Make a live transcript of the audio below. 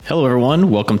Hello, everyone.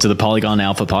 Welcome to the Polygon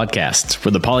Alpha podcast,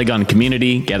 where the Polygon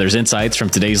community gathers insights from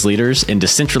today's leaders in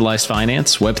decentralized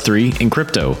finance, Web3, and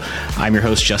crypto. I'm your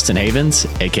host, Justin Havens,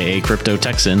 aka Crypto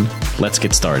Texan. Let's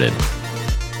get started.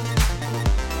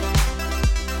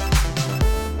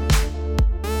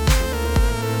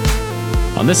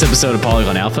 On this episode of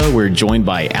Polygon Alpha, we're joined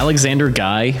by Alexander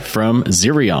Guy from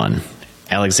Zerion.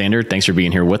 Alexander, thanks for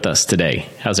being here with us today.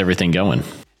 How's everything going?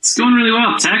 It's going really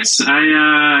well, Tex.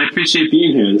 I appreciate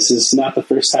being here. This is not the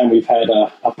first time we've had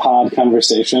a pod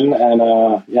conversation, and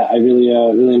I really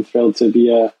am thrilled to be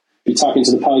talking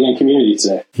to the Polygon community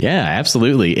today. Yeah,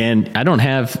 absolutely. And I don't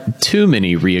have too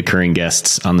many reoccurring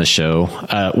guests on the show.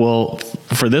 Well,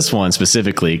 for this one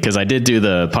specifically, because I did do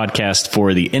the podcast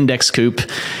for the Index Coup,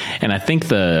 and I think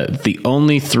the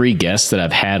only three guests that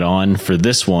I've had for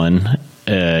this one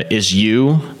is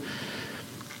you,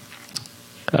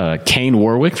 Kane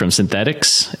Warwick from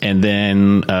Synthetics, and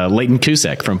then Leighton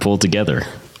Cusack from Pulled Together.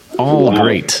 All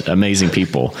great, amazing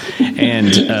people. And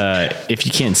if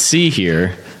you can't see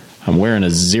here, I'm wearing a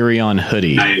Zerion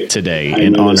hoodie today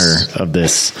in honor of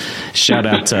this. Shout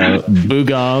out to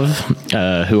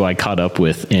Bugov, who I caught up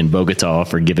with in Bogota,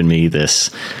 for giving me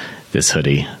this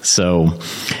hoodie. So,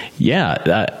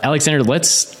 Alexander,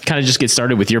 let's kind of just get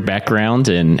started with your background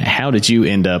and how did you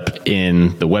end up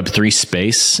in the Web3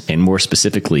 space and more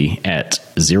specifically at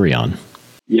Zerion?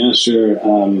 Yeah, sure.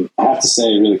 I have to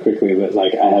say really quickly that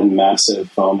I had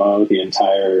massive FOMO the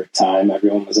entire time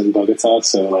everyone was in Bogota.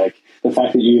 So the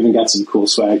fact that you even got some cool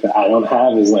swag that I don't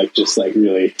have is just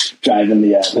really driving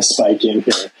the spike in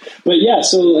here. But yeah,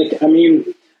 so like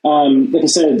I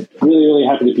said, really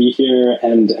happy to be here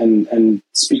and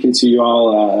speaking to you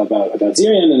all about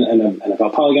Zerion and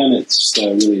about Polygon. It's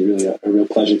just really a real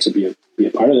pleasure to be a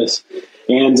part of this.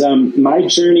 And my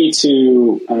journey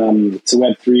to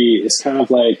Web3 is kind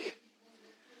of I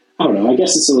don't know. I guess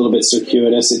it's a little bit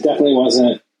circuitous. It definitely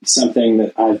wasn't something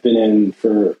that I've been in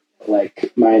for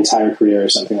my entire career or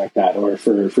something like that, or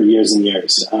for years and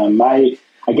years.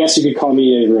 I guess you could call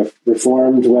me a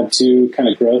reformed Web2 kind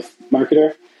of growth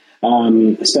marketer.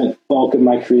 I spent bulk of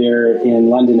my career in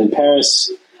London and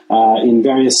Paris, in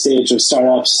various stages of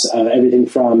startups, everything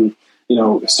from,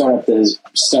 startups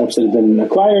that have been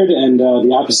acquired and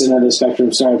the opposite end of the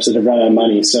spectrum, startups that have run out of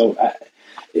money. So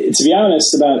to be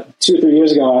honest, about 2 or 3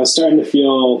 years ago, I was starting to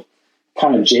feel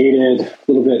kind of jaded,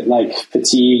 a little bit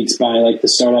fatigued by the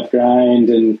startup grind,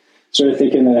 and sort of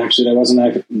thinking that actually there wasn't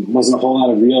a whole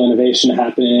lot of real innovation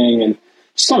happening, and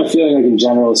just kind of feeling in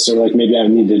general sort of maybe I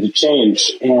needed to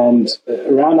change. And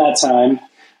around that time,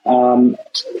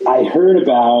 I heard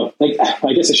about,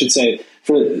 I guess I should say,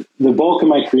 for the bulk of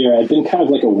my career, I'd been kind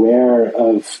of aware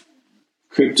of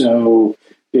crypto,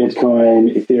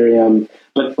 Bitcoin, Ethereum,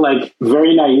 but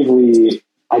very naively,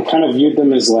 I kind of viewed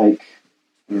them as I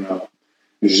don't know,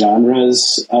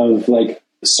 genres of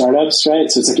startups,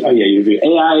 right? So it's you have your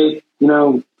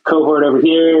AI, cohort over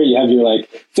here, you have your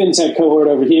fintech cohort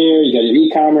over here, you got your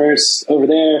e-commerce over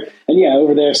there, and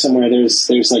over there somewhere there's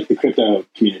the crypto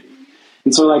community.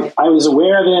 And so I was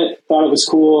aware of it, thought it was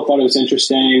cool, thought it was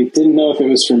interesting, didn't know if it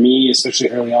was for me, especially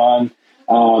early on,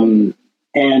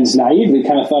 and naively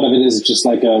kind of thought of it as just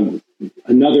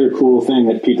another cool thing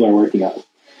that people are working on.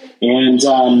 And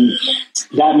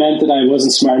that meant that I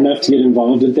wasn't smart enough to get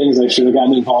involved in things I should have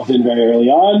gotten involved in very early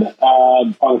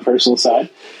on the personal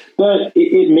side. But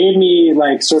it made me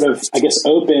sort of, I guess,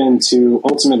 open to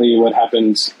ultimately what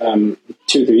happened 2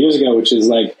 or 3 years ago, which is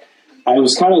I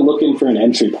was kind of looking for an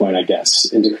entry point, I guess,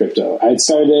 into crypto. I'd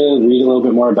started to read a little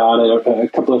bit more about it. A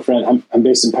couple of friends, I'm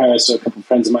based in Paris, so a couple of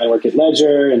friends of mine work at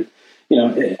Ledger, and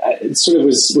it sort of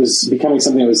was becoming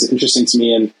something that was interesting to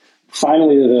me. And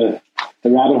finally, the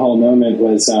rabbit hole moment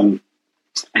was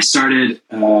I started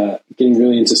getting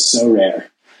really into So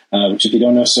which, if you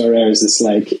don't know, So is this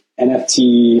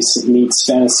NFT meets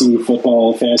fantasy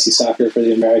football, fantasy soccer for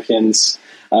the Americans.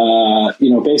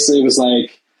 Basically it was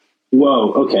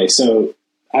whoa, okay, so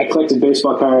I collected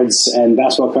baseball cards and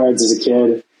basketball cards as a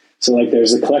kid. So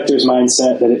there's a collector's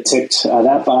mindset that it ticked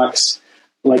that box.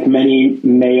 Many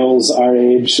males our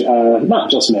age, not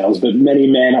just males, but many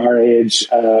men our age,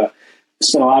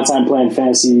 spent a lot of time playing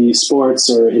fantasy sports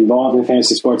or involved in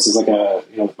fantasy sports as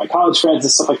with my college friends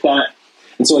and stuff like that.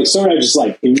 And so Sora just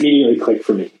immediately clicked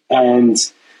for me. And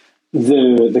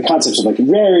the concepts of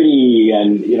rarity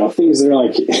and, things that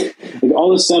are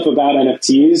all this stuff about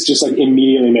NFTs just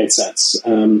immediately made sense.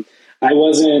 I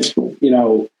wasn't,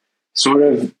 sort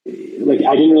of I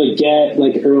didn't really get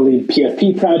early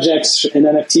PFP projects and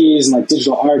NFTs and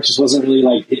digital art just wasn't really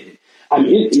I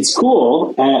mean, it's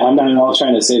cool. And I'm not at all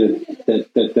trying to say that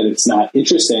it's not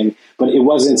interesting, but it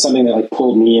wasn't something that like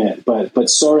pulled me in. But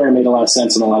Sorare made a lot of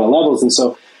sense on a lot of levels, and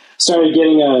so started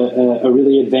getting a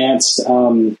really advanced.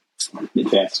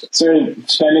 Started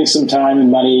spending some time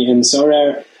and money in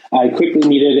Sorare. I quickly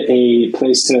needed a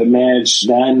place to manage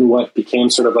then what became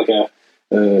sort of like a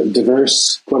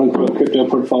diverse, quote unquote, crypto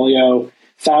portfolio.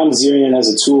 Found Zerion as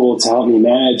a tool to help me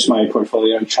manage my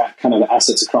portfolio and track kind of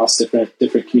assets across different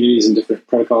communities and different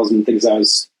protocols and things I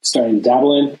was starting to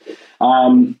dabble in.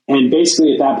 And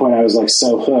basically at that point I was like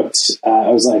so hooked.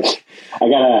 I was like, I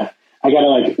gotta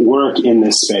like work in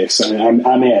this space. I'm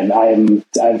in.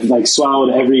 I've like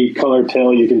swallowed every color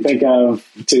pill you can think of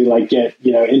to like get,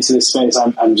 into this space.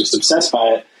 I'm just obsessed by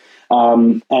it.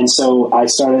 And so I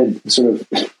started sort of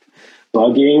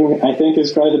bugging, I think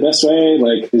is probably the best way,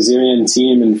 like the Zerion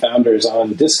team and founders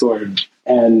on Discord.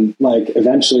 And like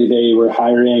eventually they were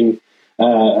hiring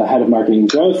a head of marketing and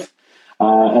growth.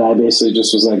 And I basically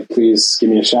just was like, please give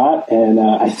me a shot. And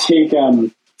I think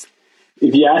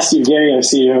if you asked Evgeny, our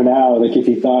CEO now, like if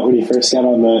he thought when he first got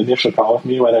on the initial call with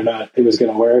me whether or not it was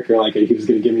going to work or like he was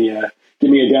going to give me a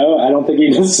go, I don't think he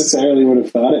necessarily would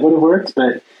have thought it would have worked.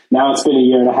 But now it's been a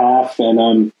year and a half,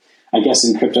 and I guess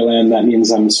in crypto land, that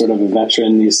means I'm sort of a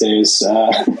veteran these days.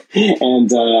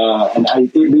 And I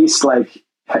at least like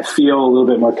I feel a little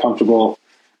bit more comfortable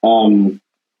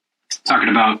talking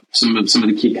about some of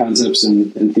the key concepts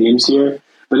and themes here.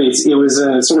 But it was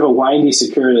a sort of a windy,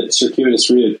 circuitous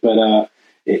route, but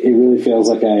it really feels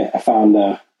like I found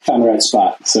the right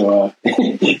spot. So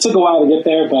it took a while to get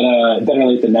there, but better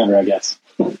late than never, I guess.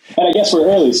 And I guess we're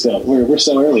early still. We're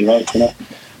so early, right?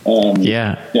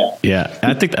 Yeah.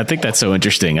 I think that's so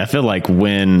interesting. I feel like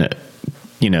when,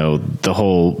 the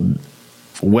whole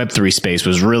Web3 space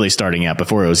was really starting out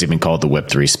before it was even called the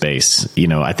Web3 space.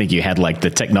 I think you had like the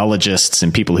technologists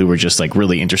and people who were just like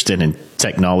really interested in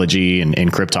technology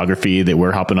and cryptography that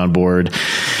were hopping on board.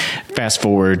 Fast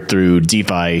forward through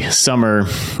DeFi summer,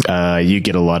 you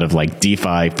get a lot of like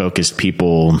DeFi focused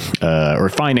people, or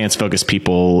finance focused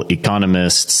people,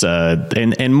 economists,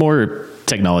 and more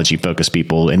technology focused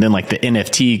people. And then like the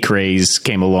NFT craze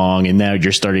came along, and now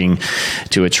you're starting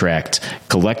to attract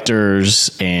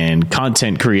collectors and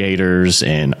content creators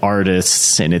and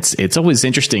artists. And it's always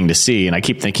interesting to see. And I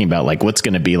keep thinking about like, what's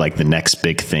going to be like the next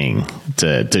big thing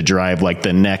to drive like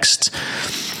the next,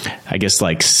 I guess,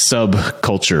 like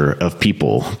subculture of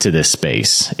people to this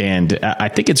space. And I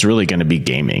think it's really going to be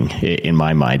gaming in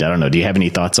my mind. I don't know. Do you have any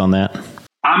thoughts on that?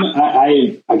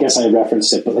 I guess I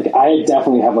referenced it, but like I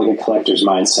definitely have like a collector's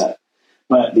mindset.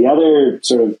 But the other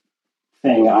sort of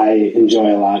thing I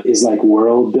enjoy a lot is like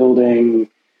world building,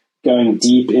 going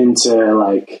deep into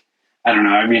like, I don't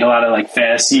know, I read a lot of like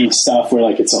fantasy stuff where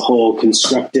like it's a whole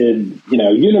constructed,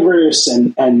 universe.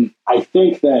 And I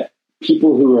think that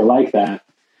people who are like that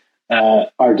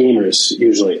are gamers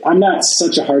usually. I'm not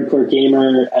such a hardcore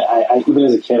gamer. I even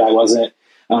as a kid, I wasn't.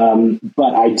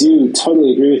 But I do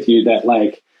totally agree with you that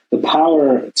like the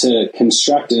power to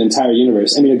construct an entire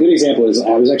universe. I mean, a good example is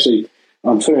I was actually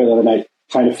on Twitter the other night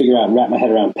trying to figure out and wrap my head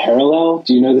around Parallel.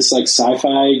 Do you know this like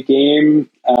sci-fi game?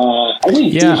 I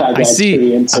think DeFi Dad's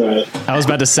pretty into it. I was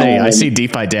about to say, I see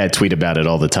DeFi Dad tweet about it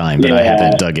all the time, but I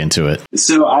haven't dug into it.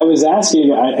 So I was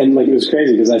asking, and like it was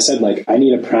crazy because I said like I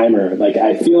need a primer. Like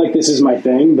I feel like this is my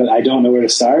thing, but I don't know where to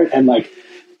start. And like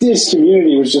this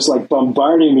community was just like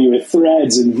bombarding me with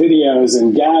threads and videos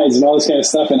and guides and all this kind of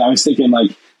stuff. And I was thinking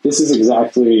like, this is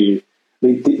exactly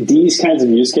like these kinds of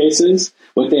use cases.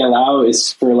 What they allow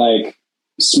is for like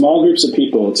small groups of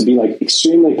people to be like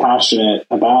extremely passionate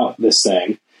about this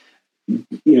thing,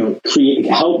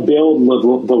 help build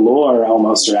the lore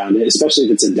almost around it, especially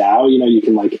if it's a DAO. You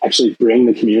can like actually bring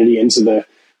the community into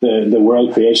the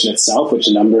world creation itself, which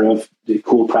a number of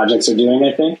cool projects are doing,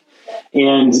 I think.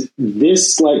 And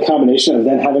this like combination of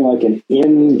then having like an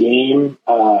in-game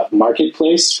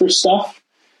marketplace for stuff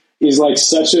is like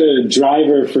such a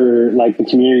driver for like the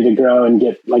community to grow and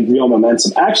get like real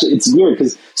momentum. Actually, it's weird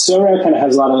because Sorare kind of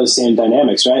has a lot of those same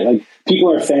dynamics, right? Like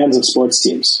people are fans of sports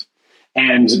teams.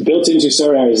 And built into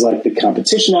Sorare is like the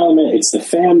competition element. It's the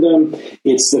fandom.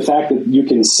 It's the fact that you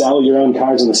can sell your own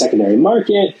cards on the secondary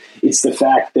market. It's the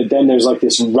fact that then there's like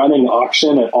this running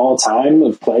auction at all time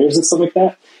of players and stuff like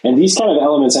that. And these kind of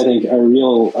elements, I think, are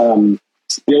real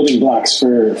building blocks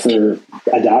for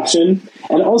adoption.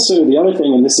 And also the other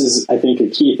thing, and this is, I think, a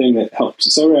key thing that helped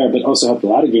Sorare, but also helped a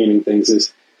lot of gaming things,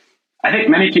 is I think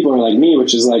many people are like me,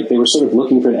 which is like they were sort of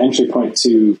looking for an entry point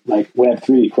to like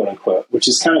Web3, quote unquote, which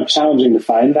is kind of challenging to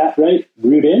find that route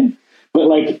in. But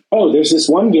like, oh, there's this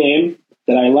one game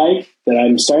that I like that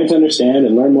I'm starting to understand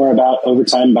and learn more about over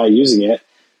time by using it.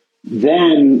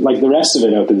 then like the rest of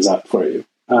it opens up for you.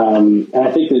 And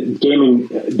I think that gaming,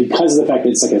 because of the fact that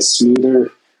it's like a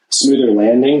smoother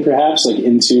landing, perhaps like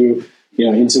into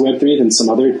Web3 than some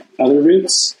other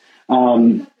routes.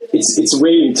 It's a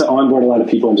way to onboard a lot of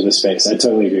people into the space. I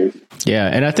totally agree with you. Yeah,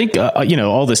 and I think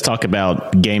all this talk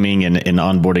about gaming and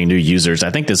onboarding new users,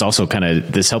 I think this also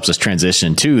this helps us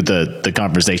transition to the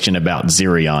conversation about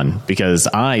Zerion, because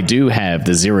I do have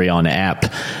the Zerion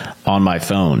app on my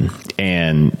phone,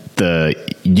 and the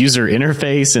user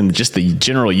interface and just the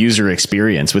general user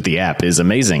experience with the app is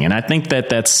amazing. And I think that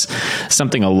that's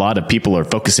something a lot of people are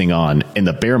focusing on in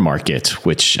the bear market,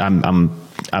 which I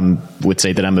would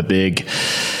say that I'm a big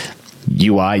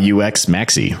UI UX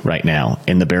maxi right now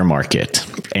in the bear market.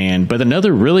 But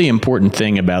another really important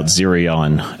thing about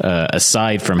Zerion,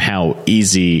 aside from how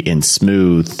easy and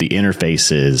smooth the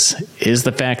interface is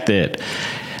the fact that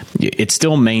it's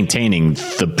still maintaining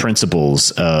the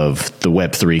principles of the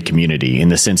Web3 community in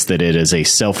the sense that it is a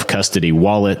self-custody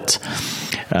wallet.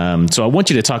 So I want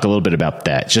you to talk a little bit about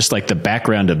that, just like the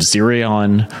background of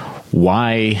Zerion,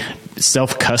 why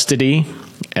self-custody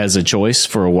as a choice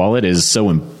for a wallet is so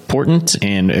important.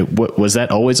 And was that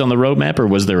always on the roadmap, or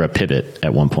was there a pivot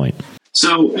at one point?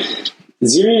 So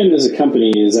Zerion as a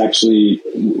company is actually,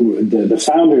 the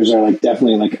founders are like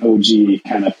definitely like OG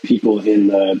kind of people in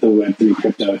the Web3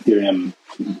 crypto Ethereum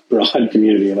broad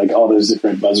community, like all those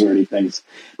different buzzwordy things.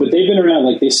 But they've been around,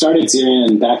 like they started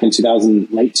Zerion back in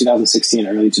late 2016,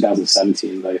 early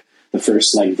 2017, like the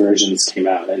first like versions came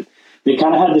out. And they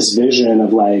kind of had this vision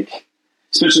of like,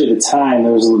 especially at the time,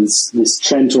 there was this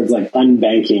trend towards like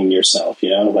unbanking yourself,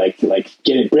 like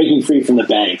breaking free from the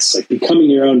banks, like becoming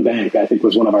your own bank, I think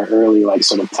was one of our early like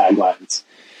sort of taglines.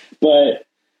 But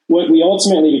what we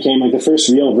ultimately became like the first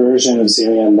real version of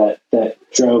Zerion that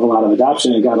drove a lot of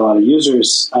adoption and got a lot of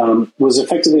users was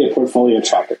effectively a portfolio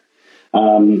tracker.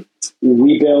 The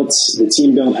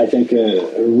team built, I think, a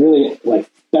really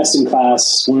like best in class,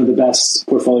 one of the best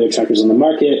portfolio trackers on the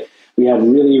market. We had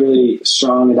really, really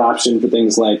strong adoption for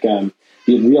things like the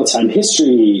real-time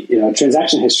history,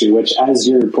 transaction history, which as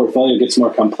your portfolio gets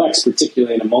more complex,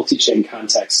 particularly in a multi-chain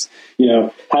context,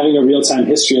 having a real-time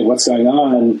history of what's going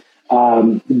on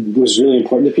was really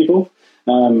important to people.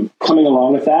 Coming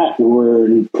along with that were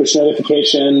push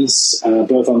notifications,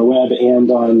 both on the web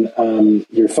and on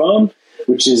your phone,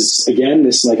 which is, again,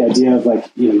 this like idea of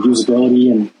like, usability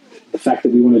and the fact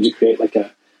that we wanted to create like a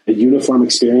uniform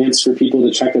experience for people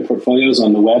to track their portfolios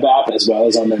on the web app as well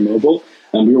as on their mobile.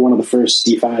 We were one of the first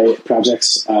DeFi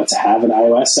projects to have an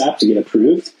iOS app to get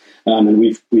approved. And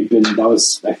we've been, that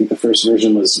was, I think the first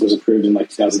version was approved in like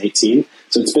 2018.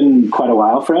 So it's been quite a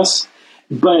while for us.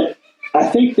 But I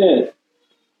think that,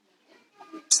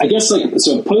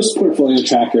 so post portfolio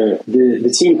tracker,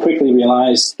 the team quickly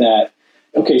realized that,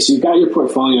 okay, so you've got your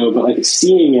portfolio, but like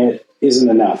seeing it isn't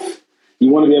enough.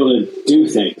 You want to be able to do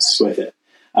things with it.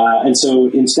 And so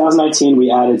in 2019, we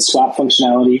added swap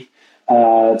functionality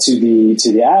to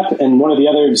the app. And one of the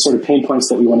other sort of pain points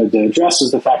that we wanted to address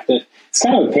was the fact that it's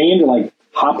kind of a pain to like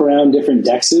hop around different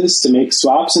dexes to make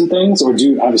swaps and things, or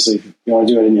obviously if you want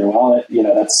to do it in your wallet,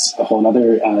 that's a whole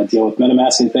other deal with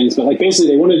MetaMask and things. But like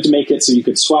basically they wanted to make it so you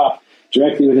could swap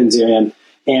directly within Zerion,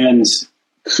 and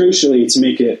crucially to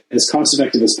make it as cost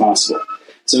effective as possible.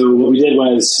 So what we did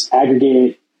was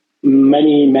aggregate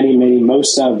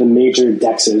most of the major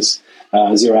dexes,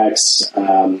 0x,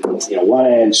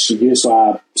 1inch,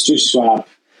 Uniswap, SushiSwap,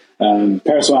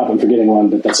 Paraswap, I'm forgetting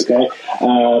one, but that's okay.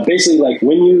 Basically, like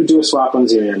when you do a swap on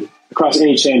Zerion, across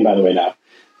any chain, by the way now,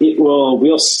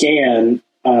 we'll scan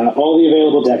all the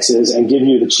available dexes and give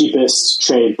you the cheapest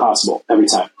trade possible every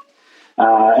time.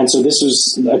 And so this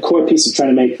was a core piece of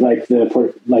trying to make like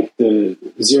the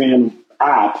Zerion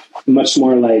app much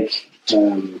more like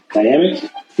dynamic,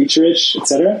 feature-rich,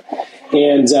 etc.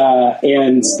 And the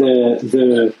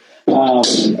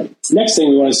next thing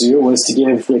we wanted to do was to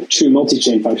give like true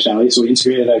multi-chain functionality. So we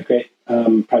integrated a great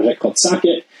project called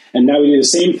Socket, and now we do the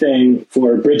same thing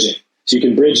for bridging. So you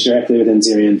can bridge directly within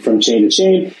Zerion from chain to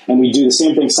chain, and we do the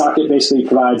same thing. Socket basically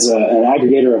provides an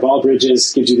aggregator of all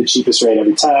bridges, gives you the cheapest rate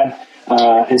every time.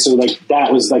 And so like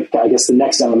that was like, I guess, the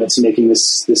next element to making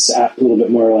this app a little bit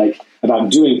more like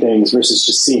about doing things versus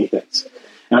just seeing things.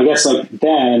 And I guess like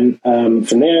then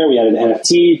from there we added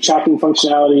NFT tracking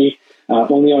functionality,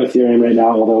 only on Ethereum right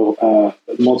now, although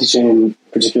multi-chain,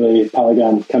 particularly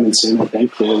Polygon, coming soon, I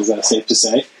think is safe to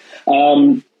say.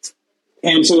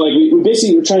 And so like we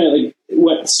basically were trying to like,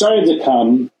 what started to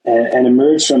come and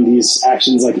emerge from these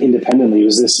actions like independently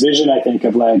was this vision, I think,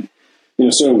 of like,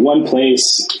 sort of one place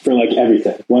for like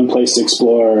everything, one place to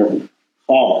explore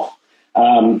all.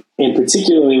 And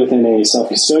particularly within a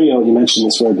self-custodial, you mentioned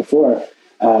this word before,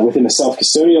 within a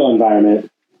self-custodial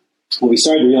environment, what we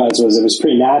started to realize was it was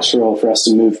pretty natural for us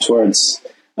to move towards,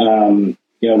 the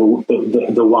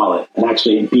wallet and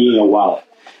actually being a wallet.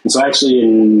 And so actually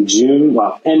in June,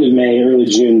 end of May, early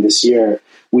June this year,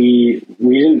 we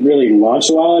didn't really launch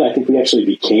a wallet. I think we actually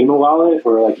became a wallet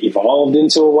or like evolved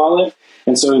into a wallet.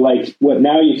 And so like what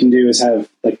now you can do is have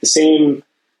like the same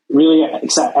really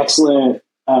excellent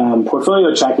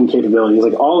portfolio tracking capabilities,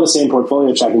 like all the same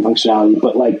portfolio tracking functionality,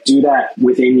 but like do that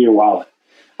within your wallet.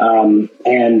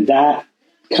 And that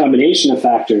combination of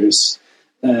factors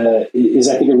is,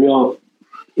 I think, a real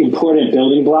important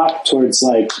building block towards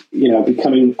like,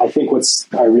 becoming, I think what's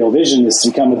our real vision is to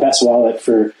become the best wallet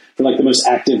for like the most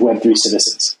active Web3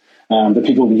 citizens. The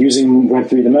people using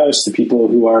Web3 the most, the people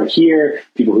who are here,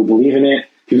 people who believe in it,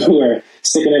 people who are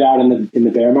sticking it out in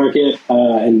the bear market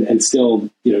and still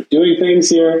doing things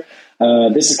here.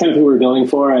 This is kind of who we're building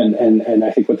for, and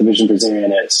I think what the vision for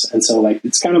Zerion is. And so like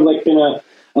it's kind of like been a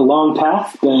long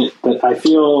path, but I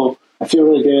feel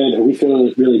really good, and we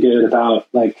feel really good about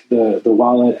like the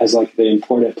wallet as like the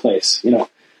important place. Because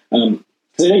I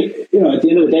think at the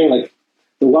end of the day, like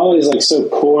the wallet is like so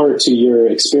core to your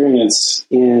experience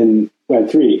in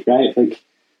Web3, right? Like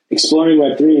exploring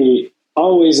Web3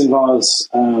 always involves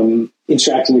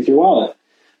interacting with your wallet,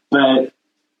 but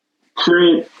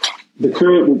the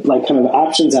current like kind of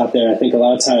options out there, I think a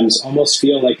lot of times almost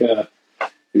feel like a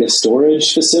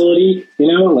storage facility,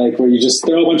 like where you just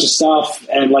throw a bunch of stuff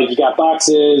and like you got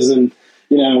boxes and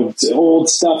old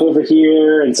stuff over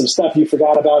here and some stuff you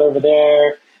forgot about over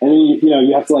there, and then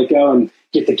you have to like go and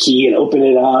get the key and open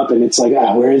it up, and it's like,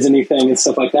 where is anything and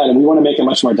stuff like that. And we want to make a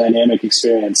much more dynamic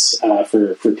experience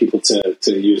for people to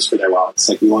use for their wallets.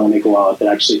 Like we want to make a wallet that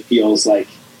actually feels like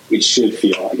it should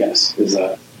feel, I guess, is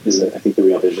I think the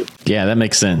real vision. Yeah, that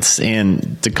makes sense.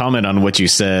 And to comment on what you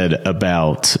said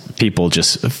about people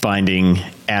just finding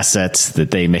assets that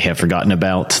they may have forgotten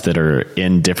about that are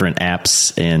in different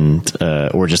apps and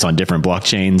or just on different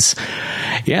blockchains.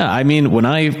 Yeah, I mean, when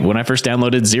I first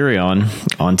downloaded Zerion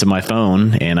onto my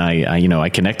phone and I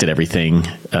connected everything,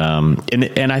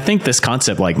 and I think this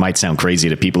concept like might sound crazy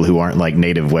to people who aren't like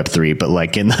native Web3, but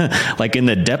like in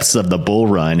the depths of the bull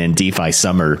run and DeFi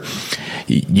summer,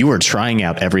 you were trying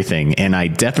out everything, and I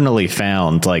definitely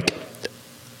found like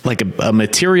a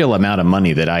material amount of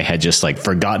money that I had just like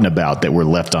forgotten about that were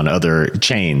left on other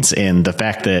chains. And the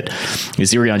fact that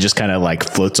Zerion just kind of like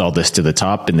floats all this to the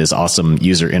top in this awesome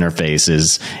user interface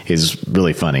is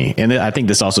really funny. And I think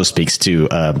this also speaks to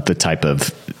the type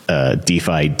of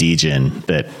DeFi degen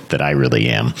that I really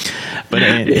am. But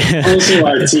also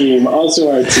our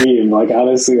team, like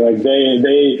honestly, like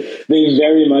they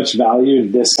very much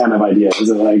valued this kind of idea. Is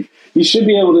it like, you should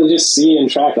be able to just see and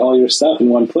track all your stuff in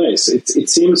one place. It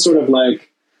seems sort of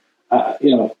like,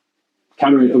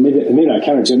 counter, or maybe not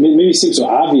counter, maybe it seems so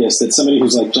obvious that somebody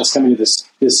who's like just coming to this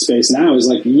space now is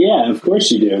like, yeah, of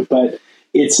course you do. But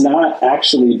it's not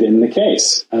actually been the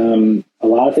case. A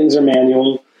lot of things are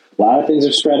manual. A lot of things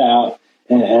are spread out.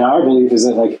 And our belief is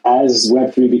that like as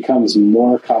Web3 becomes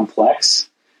more complex,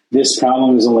 this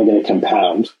problem is only going to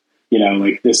compound.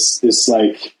 Like this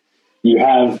like you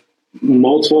have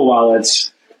multiple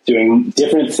wallets doing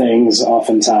different things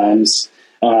oftentimes.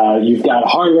 You've got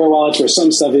hardware wallets where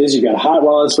some stuff is, you've got hot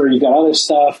wallets where you've got other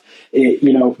stuff.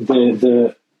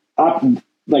 The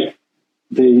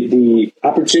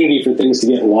opportunity for things to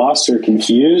get lost or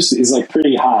confused is like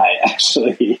pretty high,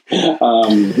 actually.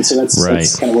 So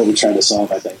that's kind of what we're trying to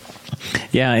solve, I think.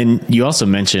 Yeah, and you also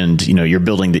mentioned,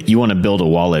 you want to build a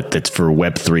wallet that's for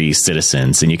Web3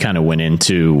 citizens, and you kind of went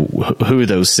into who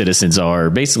those citizens are.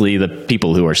 Basically, the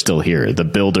people who are still here, the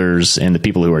builders, and the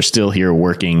people who are still here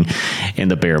working in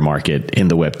the bear market in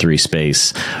the Web3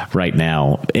 space right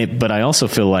now. But I also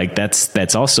feel like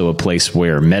that's also a place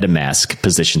where MetaMask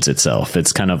positions itself.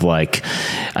 It's kind of like,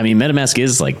 I mean, MetaMask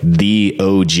is like the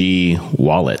OG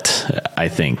wallet, I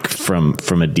think,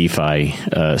 from a DeFi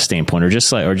standpoint, or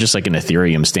just like an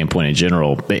Ethereum standpoint in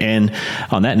general. And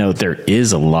on that note, there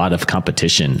is a lot of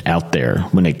competition out there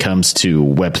when it comes to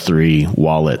Web3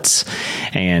 wallets.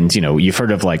 And, you've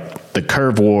heard of like the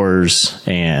Curve Wars,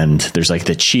 and there's like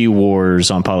the Chi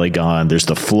Wars on Polygon. There's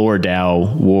the Floor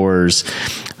DAO Wars.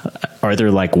 Are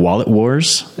there like wallet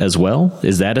wars as well?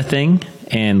 Is that a thing?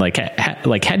 And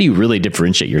how do you really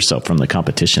differentiate yourself from the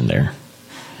competition there?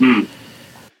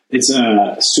 It's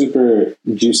a super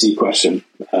juicy question.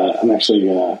 I'm actually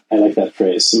I like that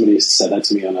phrase. Somebody said that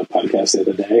to me on a podcast the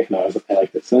other day. No, I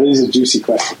like this. That is a juicy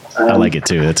question. I like it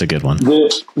too. That's a good one.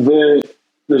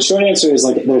 The short answer is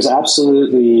like there's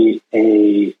absolutely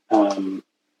a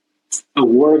a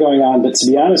war going on. But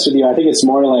to be honest with you, I think it's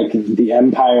more like the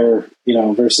empire,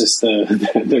 versus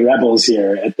the rebels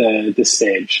here at this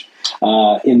stage.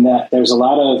 In that there's a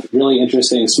lot of really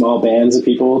interesting small bands of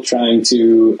people trying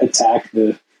to attack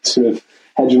the sort of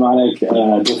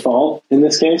hegemonic default in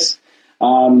this case.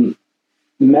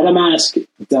 MetaMask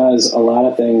does a lot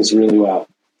of things really well,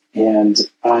 and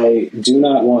I do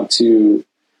not want to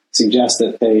suggest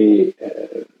that that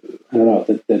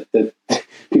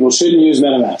people shouldn't use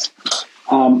MetaMask.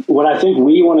 What I think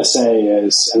we want to say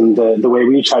is, and the way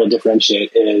we try to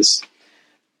differentiate is,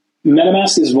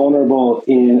 MetaMask is vulnerable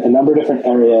in a number of different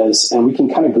areas, and we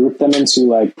can kind of group them into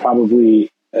like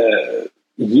probably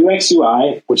UX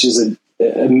UI, which is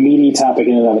a meaty topic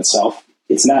in and of itself.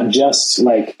 It's not just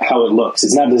like how it looks.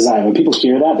 It's not design. When people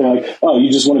hear that, they're like, oh,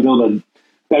 you just want to build a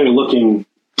better looking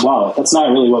wallet. That's not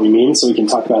really what we mean. So we can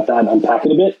talk about that and unpack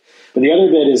it a bit. But the other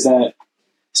bit is that,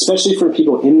 especially for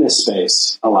people in this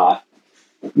space a lot,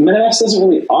 MetaMask doesn't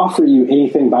really offer you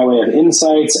anything by way of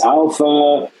insights,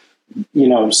 alpha,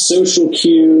 social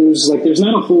cues. Like, there's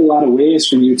not a whole lot of ways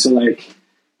for you to like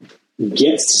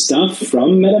get stuff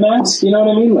from MetaMask. You know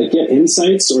what I mean? Like, get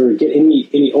insights or get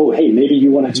any. Oh, hey, maybe you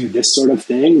want to do this sort of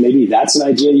thing. Maybe that's an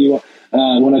idea you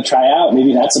want to try out.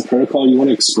 Maybe that's a protocol you want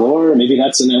to explore. Maybe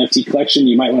that's an NFT collection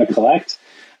you might want to collect.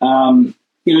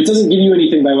 It doesn't give you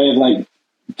anything by way of like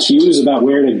cues about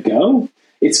where to go.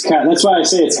 That's why I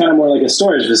say it's kind of more like a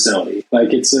storage facility.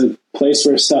 Like, it's a place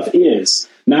where stuff is,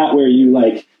 not where you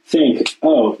like think,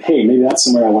 oh, hey, maybe that's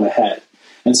somewhere I want to head.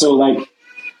 And so like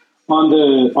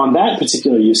on that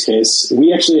particular use case,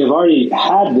 we actually have already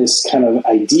had this kind of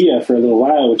idea for a little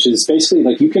while, which is basically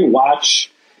like you can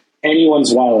watch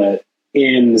anyone's wallet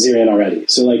in Zerion already.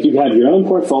 So like you have your own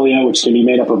portfolio, which can be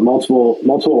made up of multiple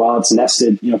wallets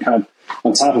nested, kind of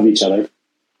on top of each other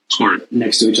or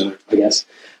next to each other, I guess.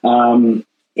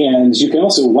 And you can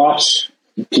also watch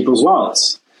people's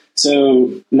wallets.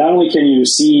 So not only can you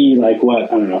see like what,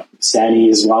 I don't know,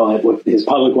 Stanny's wallet, what his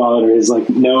public wallet or his like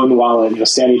known wallet,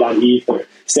 Stanny.eth or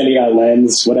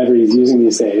Stanny.lens, whatever he's using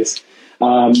these days.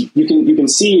 You can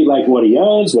see like what he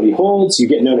owns, what he holds. You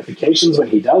get notifications when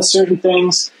he does certain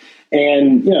things.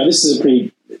 And, this is a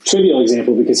pretty trivial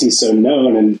example because he's so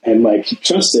known and like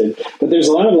trusted, but there's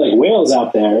a lot of like whales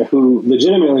out there who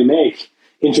legitimately make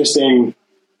interesting,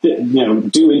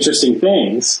 do interesting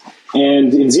things.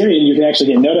 And in Zerion, you can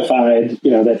actually get notified,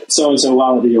 that so-and-so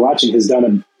wallet that you're watching has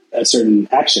done a certain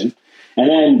action. And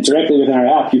then directly within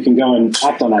our app, you can go and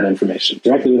act on that information.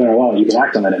 Directly within our wallet, you can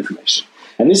act on that information.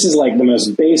 And this is like the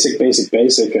most basic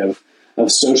of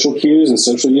social cues and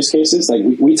social use cases.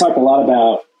 Like we talk a lot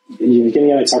about,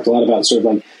 Kenny and I talked a lot about sort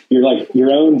of like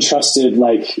your own trusted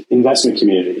like investment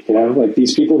community, like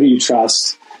these people who you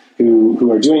trust,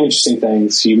 who are doing interesting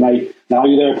things, who you might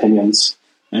value their opinions,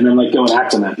 and then like go and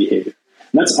act on that behavior.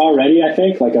 And that's already, I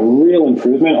think, like a real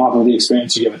improvement off of the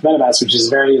experience you get with MetaMask, which is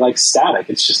very like static.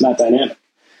 It's just not dynamic.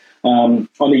 On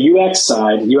the UX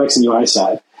and UI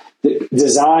side, the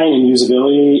design and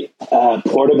usability,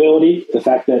 portability, the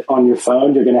fact that on your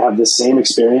phone, you're going to have the same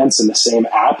experience and the same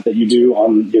app that you do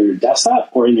on your desktop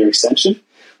or in your extension.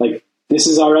 Like, this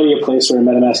is already a place where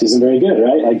MetaMask isn't very good,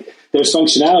 right? Like, there's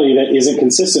functionality that isn't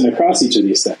consistent across each of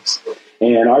these things.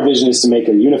 And our vision is to make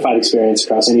a unified experience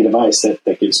across any device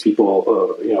that gives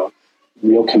people,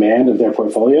 real command of their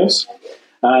portfolios.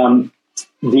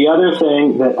 The other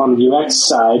thing that on the UX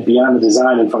side, beyond the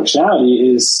design and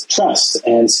functionality, is trust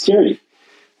and security.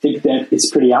 I think that it's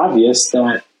pretty obvious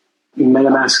that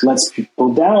MetaMask lets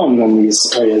people down in these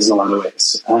areas in a lot of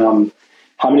ways.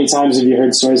 How many times have you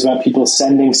heard stories about people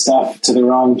sending stuff to the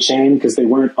wrong chain because they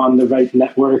weren't on the right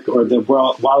network or the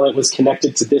wallet was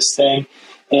connected to this thing?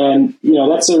 And,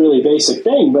 that's a really basic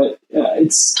thing, but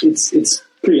it's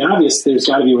pretty obvious there's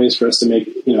got to be ways for us to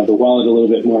make, the wallet a little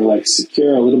bit more like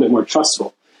secure, a little bit more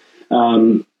trustable.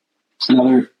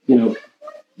 Another,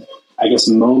 I guess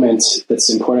moment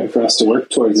that's important for us to work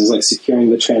towards is like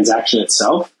securing the transaction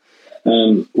itself.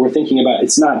 We're thinking about,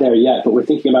 it's not there yet, but we're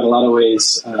thinking about a lot of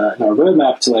ways in our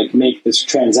roadmap to like make this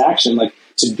transaction, like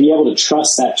to be able to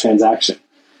trust that transaction,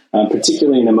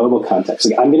 particularly in a mobile context.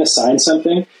 Like, I'm going to sign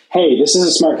something. Hey, this is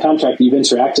a smart contract that you've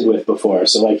interacted with before.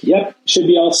 So like, yep, should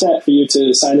be all set for you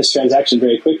to sign this transaction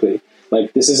very quickly.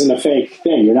 Like, this isn't a fake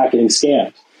thing. You're not getting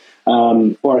scammed.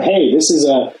 Or, hey, this is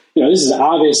an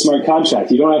obvious smart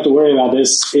contract. You don't have to worry about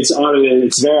this. It's audited.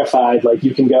 It's verified. Like,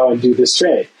 you can go and do this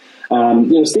trade.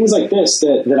 Things like this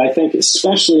that I think,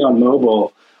 especially on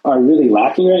mobile, are really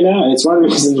lacking right now. And it's one of the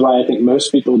reasons why I think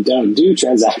most people don't do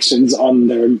transactions on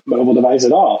their mobile device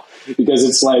at all, because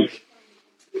it's like,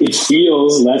 it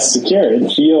feels less secure.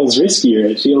 It feels riskier.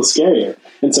 It feels scarier.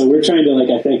 And so we're trying to, like,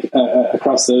 I think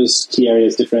across those key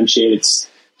areas, differentiate its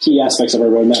key aspects of our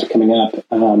roadmap coming up.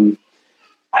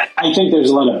 I think there's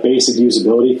a lot of basic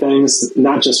usability things,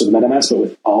 not just with MetaMask, but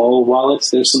with all wallets.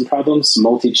 There's some problems.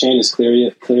 Multi-chain is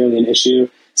clearly an issue.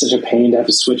 Such a pain to have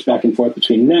to switch back and forth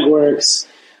between networks.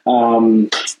 Every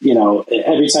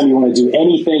time you want to do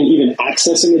anything, even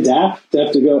accessing a dApp, to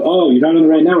have to go, oh, you're not on the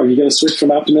right network. You got to switch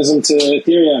from Optimism to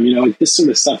Ethereum. Like this sort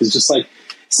of stuff is just like,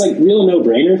 it's like real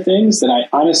no-brainer things that I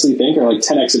honestly think are like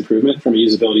 10x improvement from a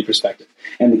usability perspective.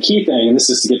 And the key thing, and this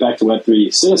is to get back to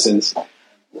Web3 citizens,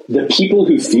 the people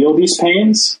who feel these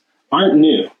pains aren't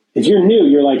new. If you're new,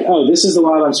 you're like, oh, this is the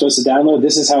wallet I'm supposed to download.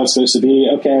 This is how it's supposed to be.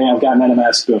 Okay, I've got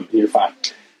MetaMask, boom, you're fine.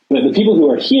 But the people who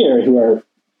are here, who are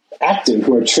active,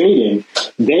 who are trading,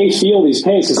 they feel these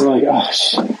pains because they're like, oh,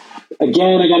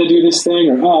 again, I got to do this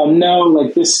thing, or oh no,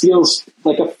 like this feels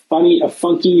like a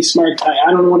funky, smart.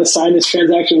 I don't want to sign this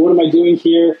transaction. What am I doing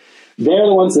here? They're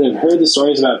the ones that have heard the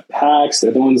stories about hacks.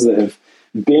 They're the ones that have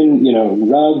been,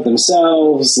 rugged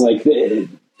themselves. Like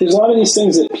there's a lot of these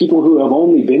things that people who have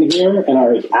only been here and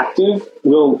are active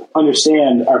will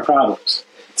understand our problems.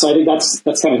 So I think that's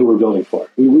kind of who we're building for.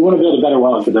 We want to build a better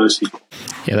wallet for those people.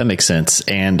 Yeah, that makes sense.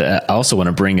 And I also want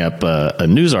to bring up a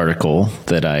news article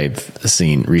that I've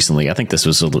seen recently. I think this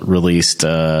was released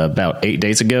about 8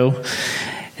 days ago,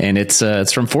 and it's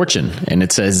from Fortune, and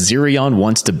it says Zerion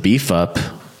wants to beef up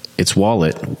its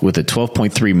wallet with a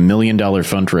 $12.3 million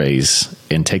fundraise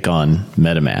and take on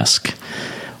MetaMask.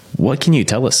 What can you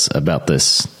tell us about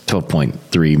this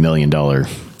 $12.3 million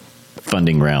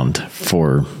funding round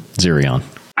for Zerion?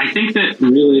 I think that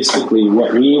realistically,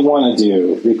 what we want to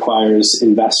do requires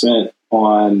investment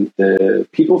on the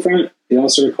people front. It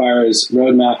also requires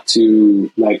roadmap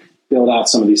to build out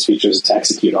some of these features to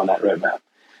execute on that roadmap.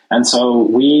 And so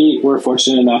we were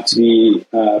fortunate enough to be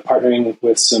partnering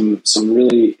with some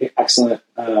really excellent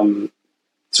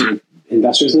sort of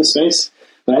investors in the space.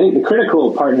 But I think the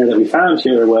critical partner that we found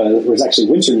here was actually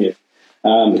Wintermute,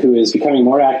 who is becoming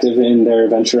more active in their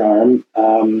venture arm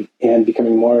and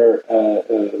becoming more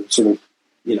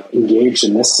engaged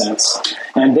in this sense.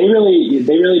 And they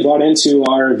really bought into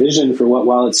our vision for what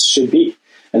wallets should be.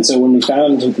 And so when we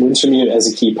found Wintermute as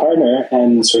a key partner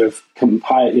and sort of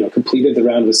completed the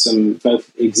round with some both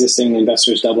existing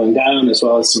investors doubling down as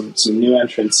well as some new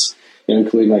entrants,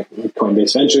 including like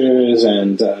Coinbase Ventures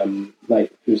and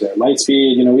who's there,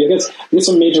 Lightspeed. We got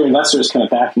some major investors kind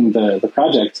of backing the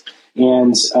project.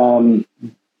 And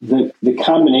the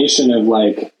combination of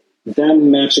them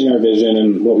matching our vision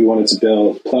and what we wanted to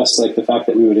build, plus the fact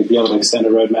that we would be able to extend a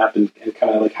roadmap and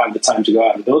kind of have the time to go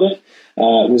out and build it,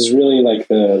 was really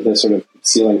the sort of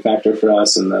ceiling factor for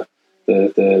us and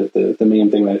the main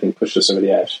thing that I think pushed us over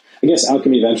the edge. I guess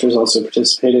Alchemy Ventures also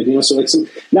participated, so some,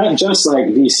 not just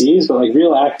VCs, but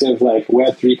real active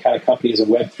Web3 kind of companies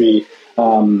and Web3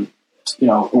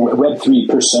 Web3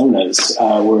 personas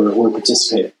were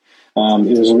participating.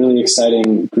 It was a really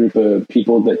exciting group of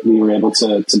people that we were able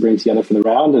to bring together for the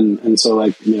round. And so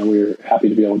we were happy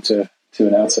to be able to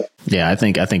announce it. Yeah, I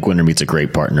think Wintermute's a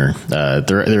great partner.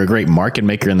 They're a great market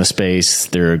maker in the space.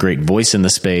 They're a great voice in the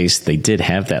space. They did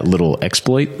have that little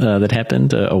exploit that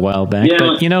happened a while back,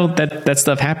 yeah. But that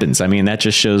stuff happens. I mean, that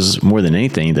just shows more than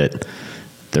anything that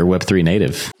they're Web3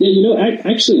 native. Yeah,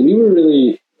 actually, we were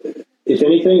really, if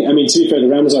anything, I mean, to be fair, the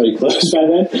round was already closed by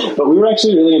then, but we were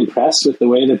actually really impressed with the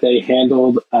way that they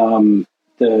handled all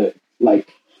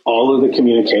of the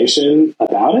communication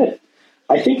about it.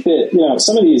 I think that,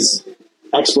 some of these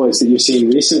exploits that you've seen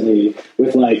recently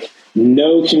with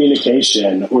no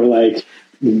communication or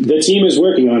the team is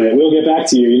working on it, we'll get back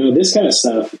to you, this kind of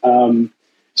stuff.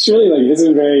 It's really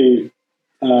isn't very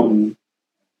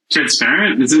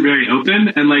transparent, isn't very open.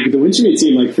 And the Wintermute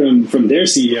team, from their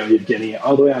CEO Evgeny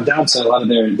all the way on down to a lot of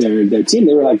their team,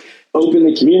 they were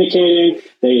openly communicating.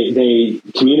 They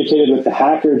communicated with the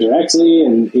hacker directly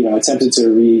and attempted to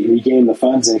regain the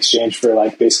funds in exchange for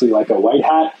basically a white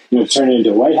hat, turn it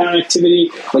into a white hat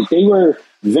activity. They were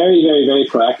very, very, very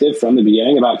proactive from the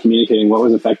beginning about communicating what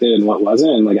was affected and what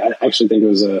wasn't. And I actually think it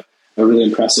was a really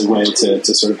impressive way to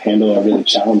sort of handle a really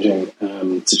challenging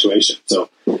situation. So,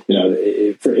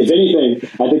 if anything,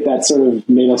 I think that sort of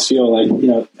made us feel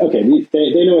okay,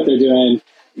 they know what they're doing.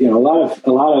 A lot of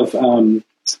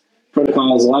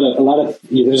protocols,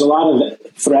 there's a lot of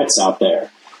threats out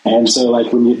there. And so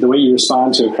the way you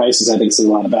respond to a crisis, I think, is a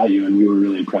lot of value. And we were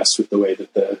really impressed with the way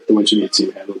that the Wintermute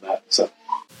team handled that. So.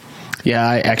 Yeah,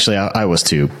 I was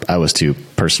too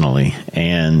personally.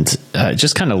 And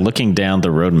just kind of looking down the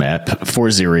roadmap for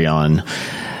Zerion.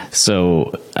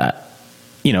 So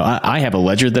I have a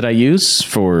ledger that I use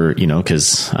for,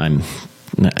 because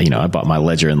I bought my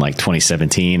ledger in like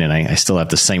 2017 and I still have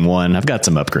the same one. I've got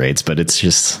some upgrades, but it's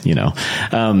just,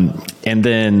 and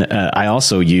then I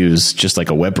also use just like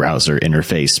a web browser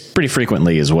interface pretty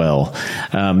frequently as well.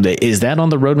 Is that on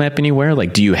the roadmap anywhere?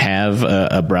 Like, do you have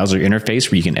a browser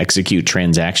interface where you can execute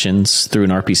transactions through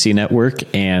an RPC network?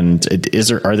 And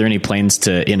are there any plans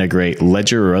to integrate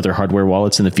Ledger or other hardware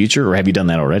wallets in the future, or have you done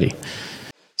that already?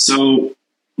 So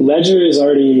Ledger is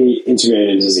already integrated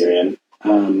into Zerion.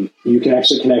 You can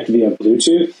actually connect via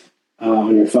Bluetooth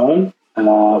on your phone,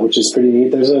 which is pretty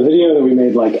neat. There's a video that we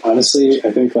made, honestly,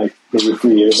 I think maybe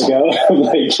 3 years ago,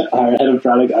 our head of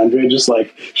product, Andre, just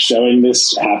showing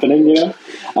this happening,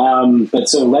 But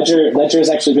so Ledger has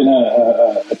actually been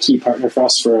a key partner for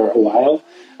us for a while.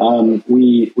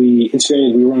 We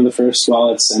were one of the first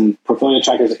wallets and portfolio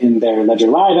trackers in their Ledger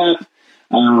Live app.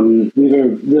 We have a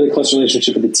really close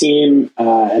relationship with the team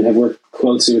and have worked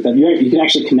closely with them. You can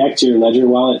actually connect your Ledger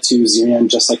wallet to Zerion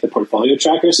just like the portfolio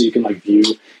tracker, so you can view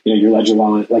your Ledger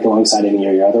wallet alongside any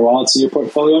of your other wallets in your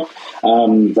portfolio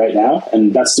right now,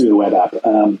 and that's through the web app.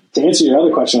 To answer your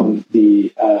other question on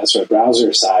the sort of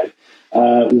browser side,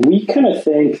 we kind of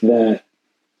think that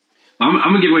I'm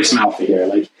going to give away some alpha here.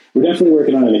 We're definitely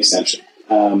working on an extension.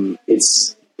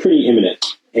 It's pretty imminent,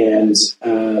 and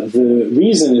the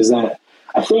reason is that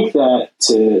I think that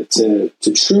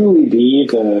to truly be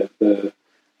the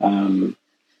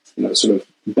sort of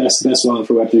best wallet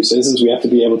for Web3 citizens, we have to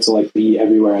be able to be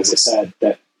everywhere, as I said,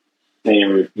 that they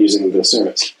are using the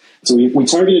service. So we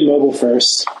targeted mobile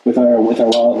first with our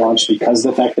wallet launch because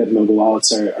of the fact that mobile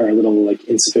wallets are a little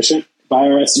insufficient by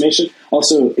our estimation.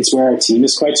 Also, it's where our team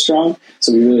is quite strong,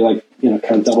 so we really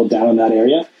kind of doubled down on that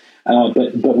area.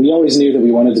 But we always knew that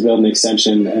we wanted to build an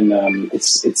extension, and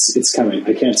it's coming.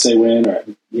 I can't say when or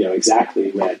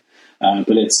exactly when,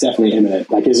 but it's definitely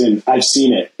imminent. I've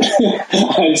seen it.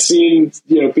 I've seen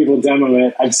people demo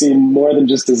it. I've seen more than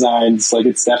just designs.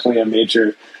 It's definitely a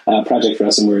major project for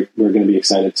us, and we're going to be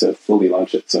excited to fully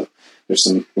launch it. So there's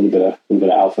a little bit of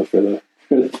alpha for the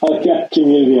podcast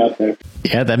community out there.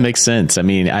 Yeah, that makes sense. I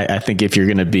mean, I think if you're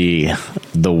going to be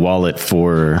the wallet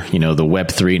for, the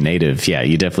Web3 native, yeah,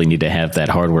 you definitely need to have that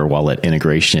hardware wallet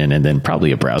integration and then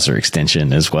probably a browser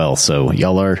extension as well. So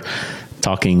y'all are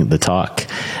talking the talk.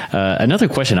 Another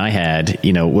question I had,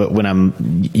 when I'm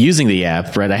using the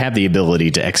app, right, I have the ability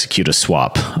to execute a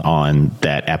swap on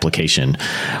that application.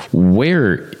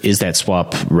 Where is that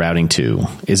swap routing to?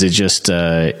 Is it just,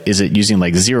 is it using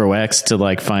 0x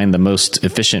to find the most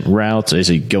efficient route?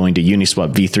 Is it going to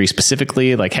Uniswap v3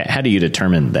 specifically? How do you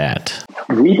determine that?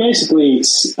 We basically,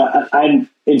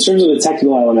 in terms of the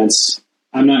technical elements,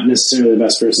 I'm not necessarily the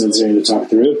best person at Zerion to talk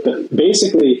through, but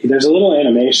basically there's a little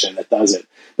animation that does it.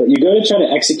 But you go to try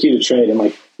to execute a trade, and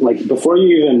before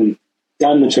you even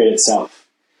done the trade itself,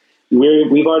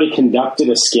 we've already conducted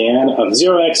a scan of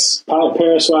 0x,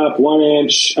 Paraswap,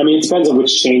 1inch. I mean, it depends on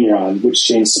which chain you're on, which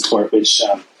chains support which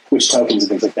tokens and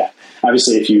things like that.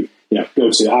 Obviously, if you go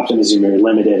to Optimism, you're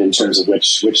limited in terms of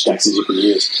which dexes you can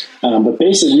use. But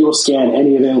basically, we will scan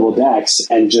any available dex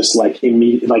and just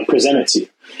immediately present it to you.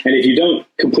 And if you don't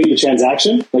complete the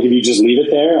transaction, if you just leave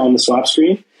it there on the swap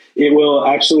screen, it will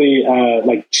actually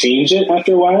change it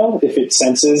after a while if it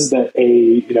senses that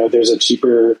there's a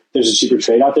cheaper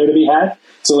trade out there to be had.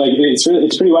 So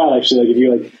it's pretty wild actually. If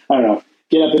you I don't know,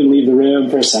 get up and leave the room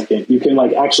for a second, you can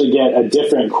actually get a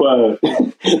different quote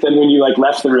than when you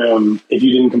left the room if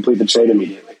you didn't complete the trade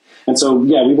immediately. And so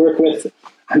yeah, we work with.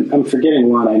 I'm forgetting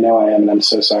one. I know I am, and I'm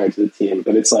so sorry to the team.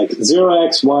 But it's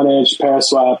 0x, 1inch,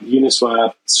 Paraswap,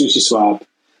 Uniswap, SushiSwap,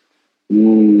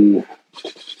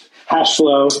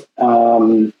 Hashflow.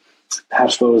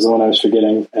 Hashflow is the one I was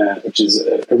forgetting, which is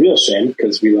a real shame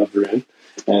because we love Varun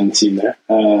and the team there.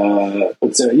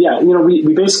 But yeah,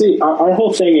 we basically our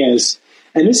whole thing is,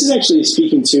 and this is actually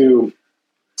speaking to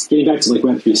getting back to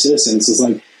Web3 citizens, is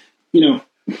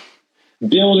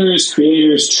builders,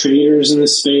 creators, traders in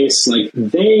this space,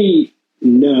 they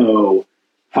know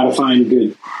how to find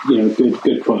good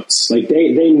quotes.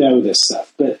 They know this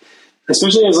stuff. But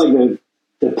especially as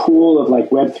the pool of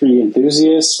Web3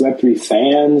 enthusiasts, Web3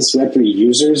 fans, Web3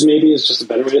 users, maybe is just a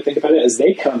better way to think about it, as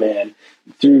they come in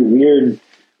through weird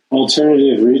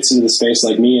alternative routes into the space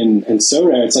like me and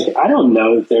SoRare, it's I don't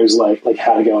know that there's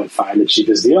how to go and find the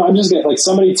cheapest deal. I'm just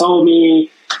somebody told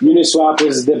me Uniswap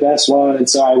was the best one, and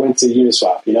so I went to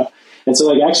Uniswap, And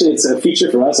so actually it's a feature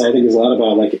for us, I think, is a lot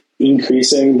about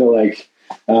increasing the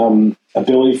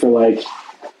ability for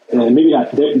maybe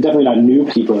not, definitely not new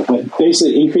people, but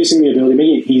basically increasing the ability,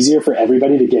 making it easier for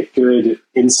everybody to get good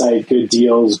insight, good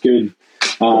deals, good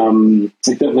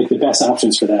the best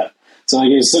options for that. So like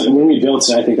when we built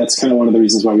it, I think that's kind of one of the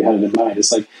reasons why we had it in mind.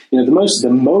 It's like, the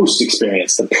most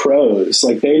experienced, the pros,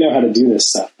 like they know how to do this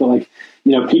stuff. But like,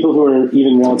 people who are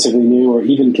even relatively new or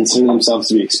even consider themselves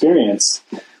to be experienced,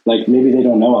 like maybe they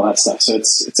don't know all that stuff. So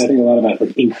it's I think a lot about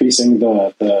like increasing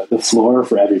the floor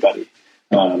for everybody,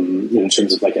 in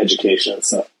terms of like education and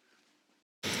stuff.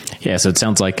 Yeah, so it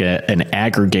sounds like an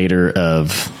aggregator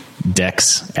of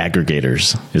DEX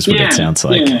aggregators is what it sounds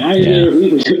like. Yeah.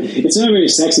 It's not a very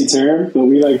sexy term, but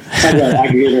we like talk about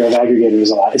aggregator of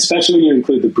aggregators a lot, especially when you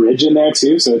include the bridge in there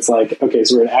too. So it's like, okay,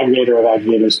 so we're an aggregator of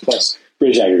aggregators plus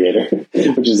bridge aggregator,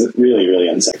 which is really, really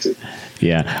unsexy.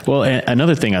 Yeah. Well,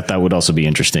 another thing I thought would also be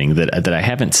interesting that I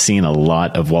haven't seen a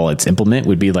lot of wallets implement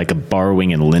would be like a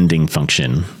borrowing and lending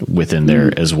function within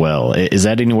there as well. Is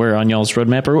that anywhere on y'all's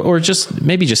roadmap, or just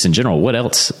maybe just in general? What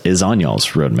else is on y'all's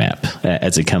roadmap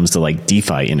as it comes to like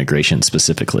DeFi integration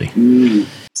specifically?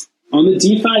 On the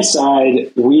DeFi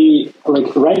side, we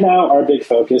like right now our big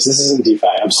focus. This isn't DeFi.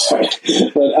 I'm sorry,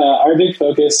 but our big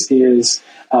focus is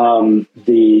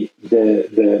the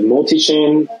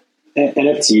multi-chain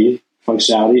NFT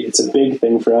functionality. It's a big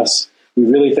thing for us. We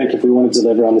really think if we want to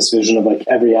deliver on this vision of like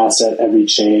every asset, every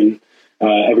chain,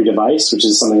 every device, which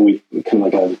is something we kind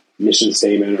of like a mission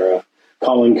statement or a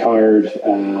calling card,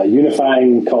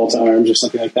 unifying call to arms or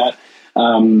something like that.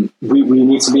 We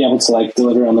need to be able to like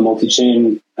deliver on the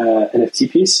multi-chain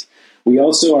NFT piece. We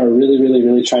also are really, really,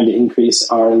 really trying to increase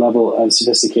our level of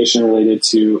sophistication related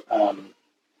to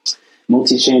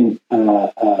multi-chain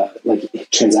like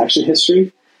transaction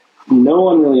history. No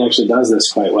one really actually does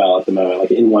this quite well at the moment,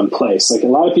 like in one place. Like a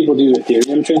lot of people do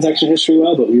Ethereum transaction history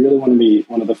well, but we really want to be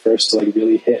one of the first to like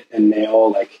really hit and nail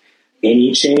like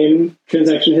any chain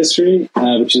transaction history,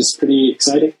 which is pretty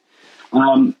exciting.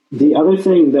 The other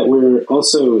thing that we're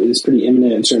also is pretty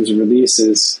imminent in terms of release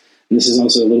is, and this is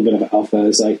also a little bit of alpha,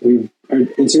 is like we are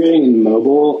integrating in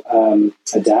mobile a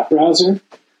dApp browser.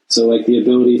 So like the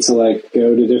ability to like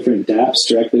go to different dApps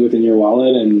directly within your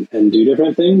wallet and do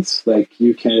different things. Like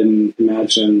you can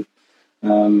imagine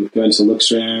going to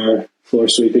LooksRare, floor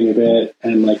sweeping a bit,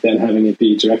 and like then having it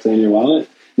be directly in your wallet.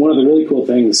 One of the really cool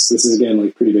things, this is again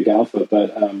like pretty big alpha,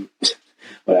 but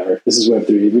whatever. This is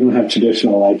Web3. We don't have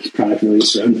traditional like product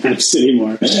release roadmaps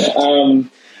anymore.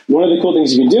 One of the cool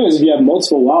things you can do is if you have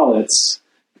multiple wallets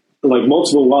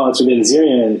within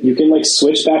Zerion, you can like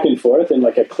switch back and forth in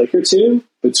like a click or two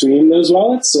between those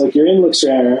wallets. So like you're in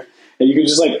LooksRare and you can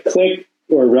just like click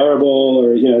or Rarible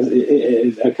or,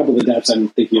 a couple of the dApps I'm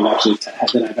thinking of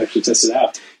that I've actually tested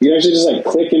out. You can actually just like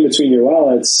click in between your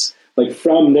wallets, like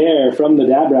from there, from the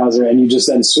dApp browser, and you just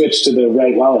then switch to the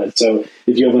right wallet. So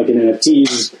if you have like an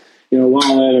NFTs,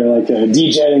 wallet or like a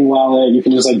DJing wallet, you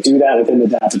can just like do that within the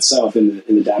dApp itself in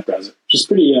the dApp browser, which is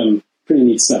pretty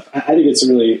neat stuff. I think it's a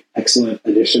really excellent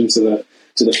addition to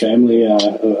the family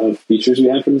of features we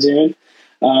have from Zerion.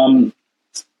 I'm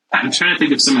trying to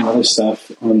think of some other stuff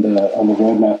on the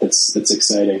roadmap that's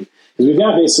exciting, because we've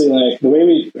got basically like the way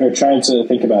we are trying to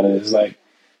think about it is like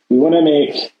we want to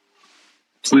make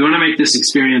this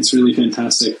experience really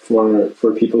fantastic for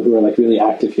people who are like really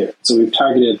active here. So we've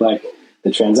targeted like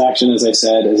the transaction, as I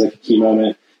said, as like a key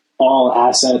moment. All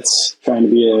assets trying to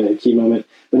be a key moment.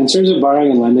 But in terms of borrowing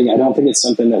and lending, I don't think it's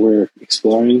something that we're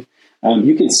exploring.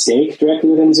 You can stake directly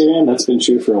within Zerion. That's been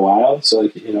true for a while. So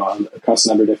like, across a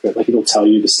number of different, like it'll tell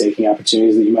you the staking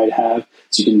opportunities that you might have.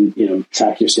 So you can,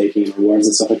 track your staking and rewards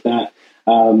and stuff like that.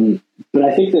 But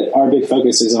I think that our big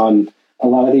focus is on a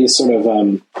lot of these sort of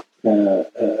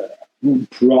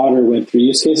broader Web3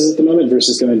 use cases at the moment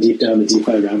versus going deep down the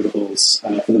DeFi rabbit holes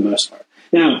for the most part.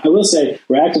 Now, I will say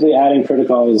we're actively adding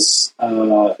protocols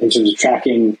in terms of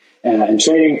tracking and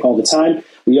trading all the time.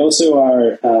 We also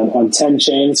are on 10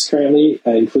 chains currently,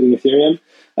 including Ethereum.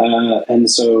 And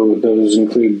so those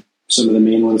include some of the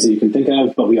main ones that you can think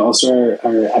of, but we also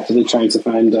are actively trying to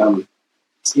find, the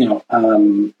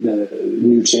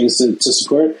new chains to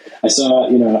support. I saw,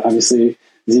 obviously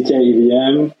ZK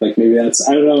EVM, like maybe that's,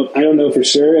 I don't know for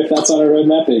sure if that's on our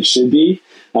roadmap, but it should be.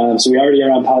 So we already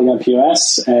are on Polygon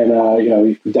POS, and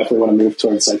we definitely want to move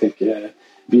towards, I think,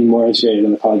 being more integrated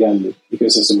in the Polygon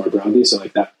ecosystem more broadly. So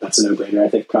like that's a no-brainer, I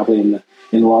think, probably in the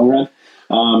long run.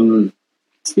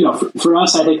 For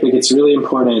us, I think like it's really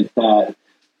important that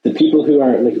the people who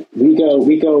are like we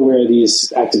go where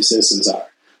these active citizens are.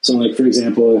 So like, for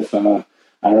example, if Polygon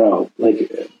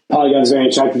is very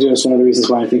attractive to us. One of the reasons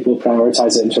why I think we'll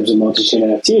prioritize it in terms of multi-chain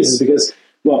NFTs is because,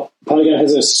 well, Polygon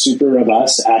has a super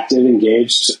robust, active,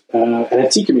 engaged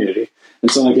NFT community. And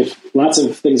so like if lots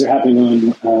of things are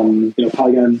happening on,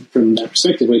 Polygon from that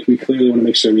perspective, like we clearly want to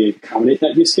make sure we accommodate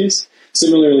that use case.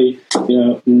 Similarly,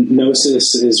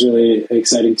 Gnosis is really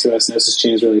exciting to us. Gnosis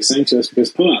Chain is really exciting to us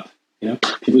because POAP.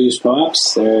 People use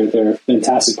POAPs. They're a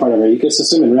fantastic part of our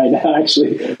ecosystem. And right now,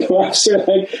 actually, POAPs are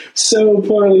like so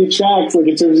poorly tracked, like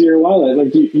in terms of your wallet.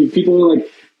 Like people will like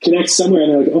connect somewhere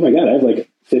and they're like, oh my God, I have like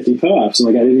 50 POAPs. And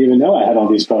like, I didn't even know I had all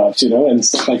these POAPs, and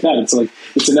stuff like that. It's like,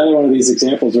 it's another one of these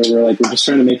examples where we're just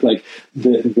trying to make like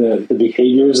the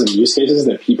behaviors and the use cases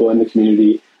that people in the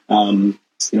community,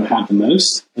 have the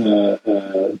most, that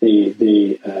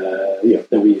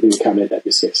we accommodate that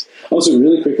use case. Also,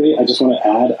 really quickly, I just want to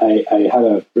add, I had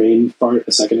a brain fart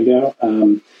a second ago.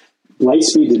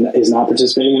 Lightspeed is not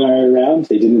participating in our round.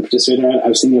 They didn't participate in our round. I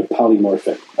was thinking of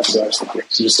polymorphic. That's what I was thinking.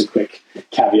 So just a quick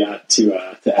caveat to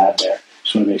add there.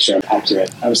 Just want to make sure I'm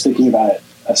accurate. I was thinking about it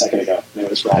a second ago. And it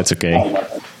was wrong. That's okay.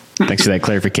 Thanks for that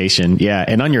clarification. Yeah,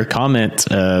 and on your comment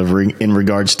in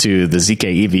regards to the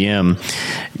ZK EVM,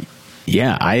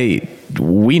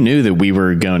 we knew that we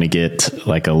were going to get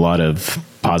like a lot of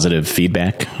positive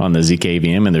feedback on the ZK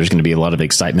EVM, and there's going to be a lot of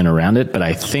excitement around it. But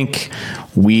I think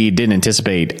we didn't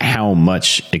anticipate how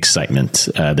much excitement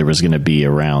there was going to be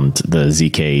around the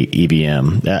ZK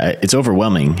EVM. It's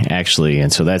overwhelming, actually,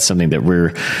 and so that's something that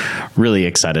we're really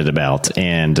excited about.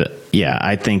 And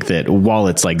I think that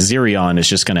wallets like Zerion is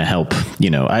just going to help.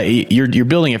 You're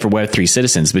building it for Web3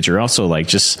 citizens, but you're also like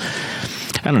just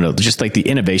like the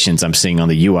innovations I'm seeing on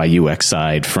the UI UX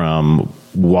side from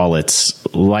wallets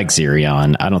like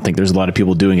Zerion. I don't think there's a lot of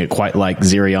people doing it quite like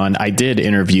Zerion. I did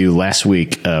interview last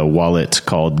week a wallet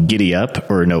called Giddy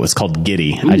Up, or no, it's called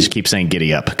Giddy. I just keep saying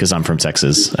Giddy Up because I'm from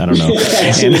Texas. I don't know.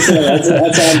 That's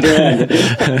on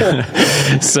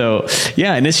brand. So,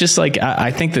 and it's just like,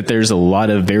 I think that there's a lot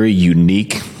of very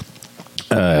unique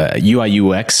UI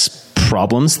UX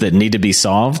problems that need to be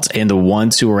solved, and the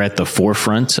ones who are at the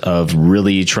forefront of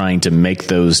really trying to make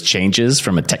those changes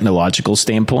from a technological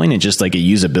standpoint and just like a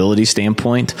usability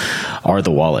standpoint are the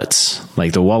wallets.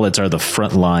 Like the wallets are the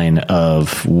front line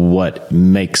of what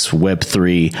makes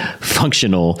Web3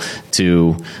 functional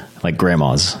to like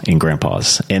grandmas and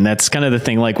grandpas. And that's kind of the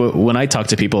thing. Like when I talk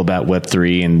to people about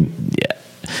Web3, and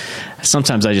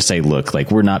sometimes I just say, look,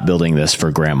 like we're not building this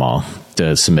for grandma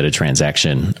to submit a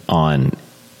transaction on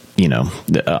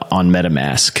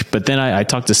MetaMask. But then I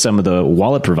talked to some of the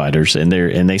wallet providers, and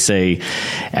they say,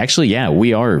 actually,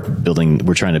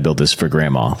 we're trying to build this for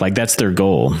grandma. Like that's their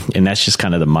goal. And that's just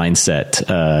kind of the mindset.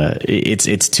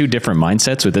 It's two different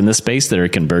mindsets within the space that are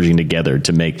converging together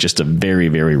to make just a very,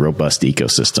 very robust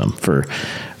ecosystem for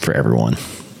everyone.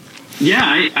 Yeah,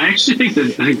 I actually think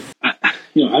that,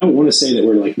 I don't want to say that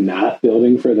we're like not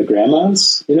building for the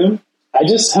grandmas, I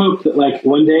just hope that like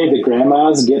one day the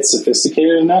grandmas get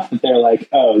sophisticated enough that they're like,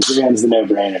 oh, Zerion's the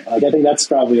no-brainer. Like I think that's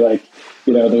probably like,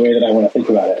 the way that I want to think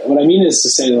about it. What I mean is to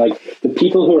say like the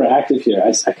people who are active here,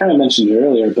 I kind of mentioned it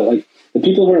earlier, but like the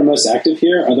people who are most active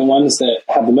here are the ones that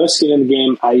have the most skin in the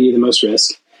game, i.e. the most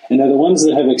risk. And they're the ones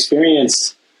that have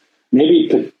experienced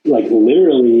maybe like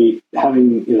literally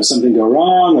having, something go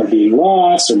wrong or being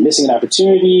lost or missing an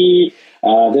opportunity.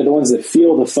 They're the ones that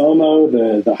feel the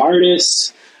FOMO the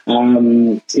hardest.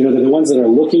 They're the ones that are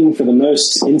looking for the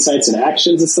most insights and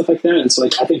actions and stuff like that. And so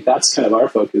like, I think that's kind of our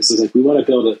focus is like, we want to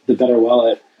build the better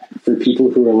wallet for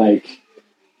people who are like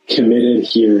committed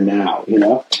here now,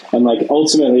 and like,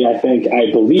 ultimately,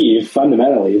 I believe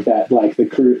fundamentally that like the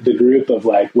group of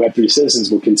like Web3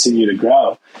 citizens will continue to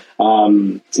grow,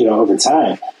 over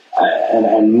time.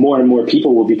 And more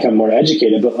people will become more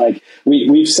educated. But like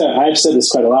I've said this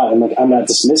quite a lot, and like I'm not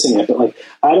dismissing it, but like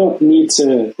I don't need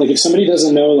to like if somebody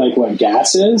doesn't know like what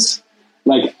gas is,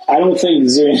 like I don't think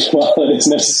Zerion's wallet is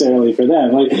necessarily for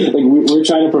them. Like we're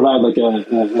trying to provide like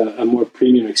a more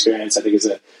premium experience. I think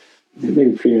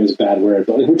maybe premium is a bad word,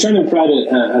 but like we're trying to provide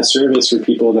a service for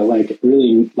people that like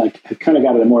really like have kind of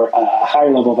got a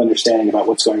higher level of understanding about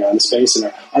what's going on in the space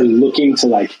and are looking to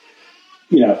like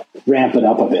ramp it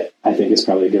up a bit, I think is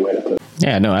probably a good way to put it.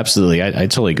 Yeah, no, absolutely. I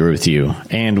totally agree with you.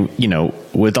 And,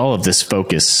 with all of this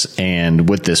focus and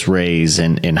with this raise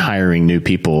and hiring new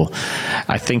people,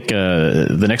 I think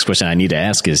the next question I need to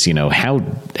ask is, how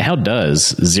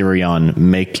does Zerion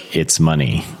make its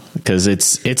money? Because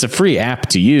it's a free app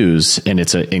to use and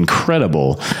it's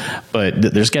incredible, but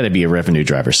there's got to be a revenue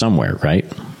driver somewhere, right?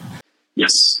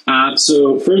 Yes.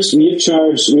 So first, we've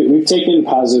taken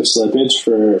positive slippage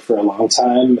for a long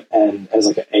time and as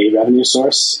like a revenue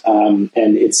source, and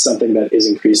it's something that is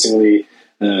increasingly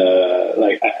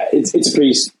it's a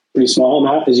pretty small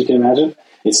amount, as you can imagine.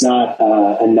 It's not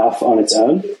enough on its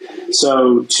own.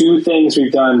 So two things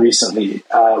we've done recently.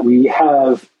 We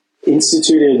have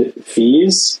instituted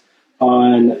fees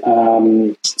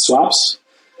on swaps,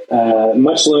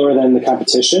 much lower than the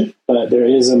competition, but there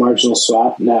is a marginal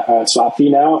swap fee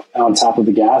now on top of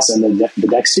the gas and the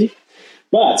DEX fee.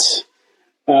 But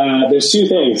there's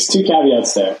two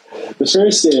caveats there. The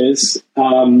first is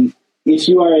if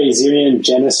you are a Zerion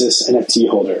Genesis NFT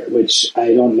holder, which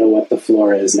I don't know what the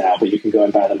floor is now, but you can go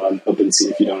and buy them on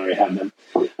OpenSea if you don't already have them.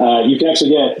 You can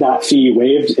actually get that fee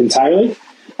waived entirely.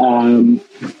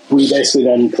 We basically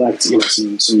then collect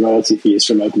some royalty fees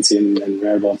from OpenSea and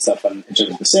Rarible and stuff in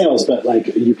terms of the sales, but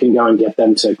like you can go and get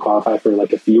them to qualify for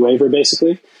like a fee waiver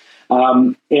basically.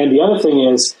 And the other thing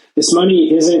is this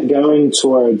money isn't going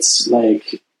towards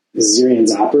like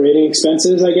Zerion's operating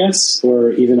expenses, I guess,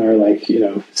 or even our like,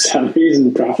 salaries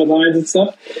and profit lines and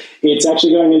stuff. It's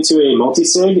actually going into a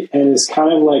multi-sig and is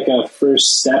kind of like a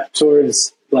first step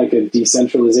towards like a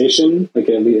decentralization. Like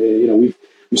we've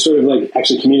sort of like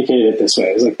actually communicated it this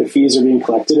way. It's like the fees are being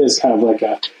collected as kind of like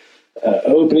a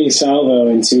opening salvo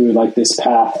into like this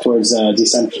path towards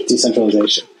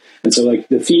decentralization. And so like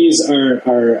the fees are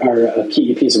a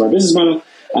key piece of our business model.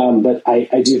 But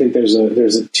I do think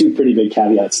there's two pretty big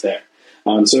caveats there.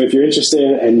 So if you're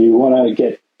interested and you want to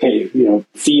get paid,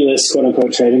 feeless quote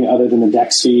unquote trading other than the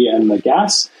DEX fee and the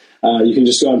gas, you can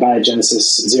just go and buy a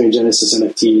Zerion Genesis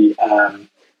NFT.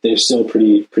 They're still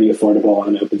pretty affordable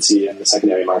on OpenSea and the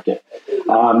secondary market.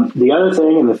 The other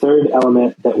thing and the third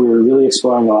element that we're really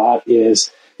exploring a lot is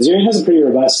Zerion has a pretty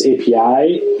robust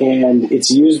API and it's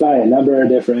used by a number of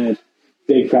different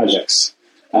big projects.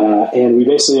 And we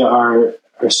basically are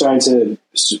starting to,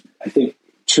 I think,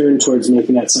 turn towards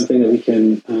making that something that we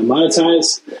can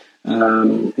monetize.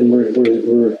 And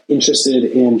we're interested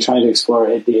in trying to explore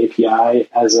the API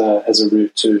as a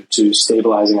route to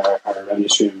stabilizing our revenue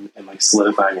stream and like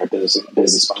solidifying our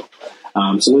business model.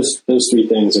 So those three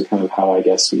things are kind of how I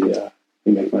guess we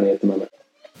make money at the moment.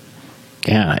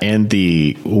 Yeah, and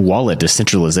the wallet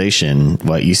decentralization,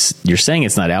 well, you're saying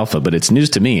it's not alpha, but it's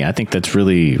news to me. I think that's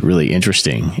really, really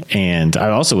interesting. And I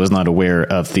also was not aware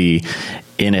of the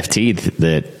NFT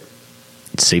that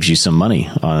saves you some money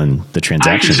on the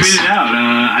transactions.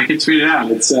 I can tweet it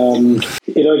out. It's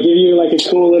it'll give you like a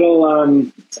cool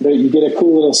little you get a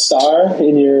cool little star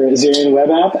in your Zerion web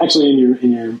app, actually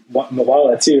in your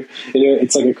wallet too.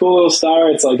 It's like a cool little star.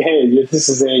 It's like, hey, this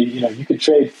is you could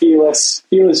trade feeless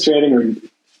trading or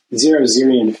zero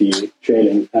Zerion fee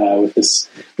trading with this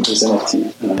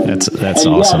NFT. That's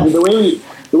awesome. Yeah,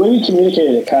 the way we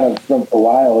communicated it kind of from a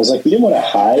while was like we didn't want to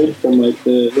hide from like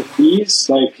the fees.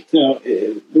 Like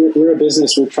we're a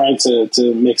business. We're trying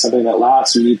to make something that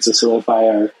lasts. We need to solidify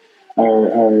our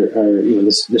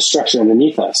the structure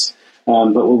underneath us.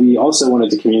 But what we also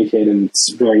wanted to communicate, and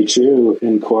it's very true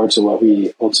and core to what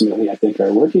we ultimately I think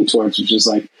are working towards, which is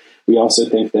like we also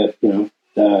think that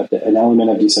an element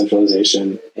of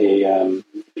decentralization, a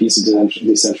piece of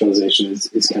decentralization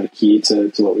is kind of key to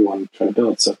what we want to try to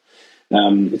build. So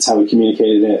it's how we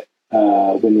communicated it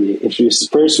when we introduced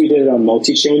it. First, we did it on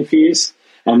multi-chain fees,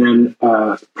 and then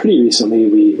pretty recently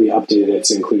we updated it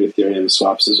to include Ethereum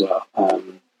swaps as well.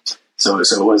 So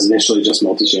it was initially just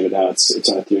multi-chain, but now it's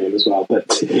on Ethereum as well. But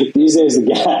these days,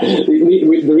 the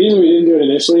reason we didn't do it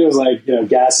initially was like,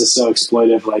 gas is so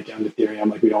exploitive, like on Ethereum,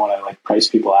 like we don't want to like price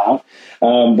people out.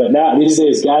 But now these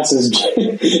days, gas is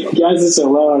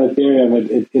so low on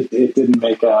Ethereum, it didn't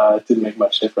make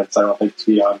much difference. I don't think to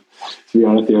be on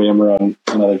Ethereum or on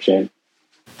another chain.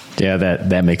 Yeah,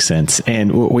 that makes sense.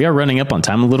 And we are running up on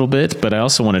time a little bit, but I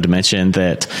also wanted to mention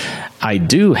that I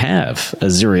do have a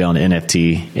Zerion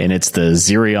NFT, and it's the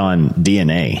Zerion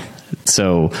DNA.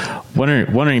 So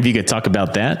wondering if you could talk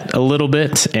about that a little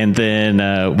bit, and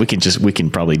then we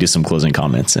can probably do some closing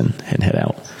comments and head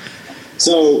out.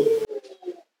 So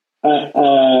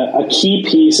a key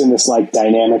piece in this like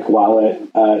dynamic wallet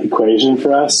equation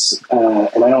for us,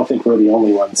 and I don't think we're the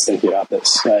only ones thinking about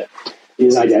this, but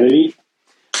is identity.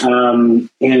 And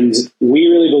we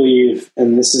really believe,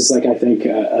 and this is like, I think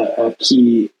a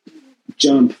key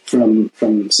jump from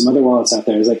some other wallets out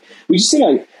there is like, we just think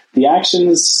like the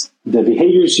actions, the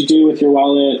behaviors you do with your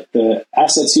wallet, the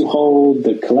assets you hold,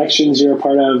 the collections you're a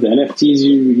part of, the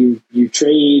NFTs you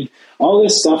trade, all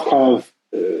this stuff kind of,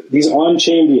 these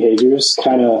on-chain behaviors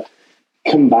kind of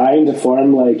combine to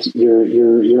form like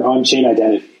your on-chain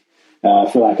identity,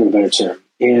 for lack of a better term.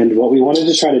 And what we wanted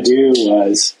to try to do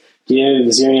was give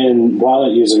Zerion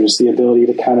wallet users the ability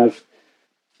to kind of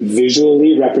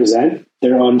visually represent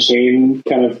their on-chain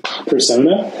kind of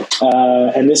persona.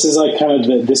 And this is like kind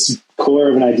of this core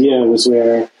of an idea was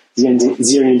where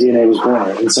Zerion DNA was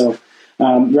born. And so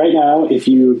right now, if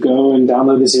you go and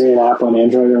download the Zerion app on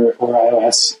Android or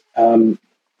iOS,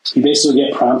 you basically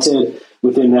get prompted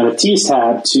within the NFTs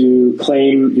tab to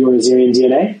claim your Zerion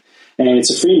DNA. And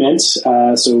it's a free mint,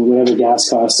 so whatever gas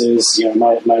cost is,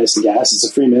 minus the gas, it's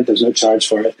a free mint. There's no charge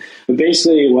for it. But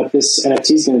basically, what this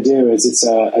NFT is going to do is it's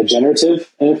a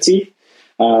generative NFT,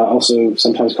 also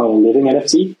sometimes called a living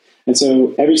NFT. And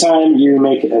so every time you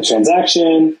make a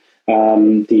transaction,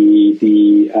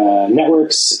 the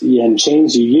networks and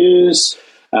chains you use,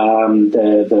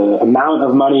 the amount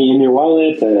of money in your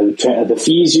wallet, the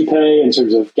fees you pay in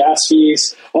terms of gas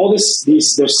fees, all there's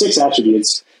 6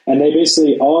 attributes. And they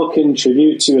basically all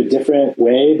contribute to a different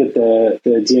way that the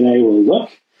DNA will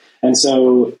look. And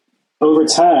so over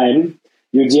time,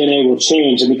 your DNA will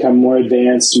change and become more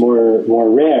advanced, more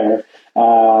rare,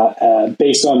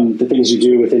 based on the things you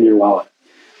do within your wallet.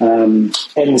 And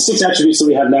the 6 attributes that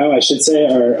we have now, I should say,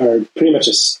 are pretty much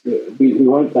we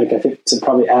want, I think, to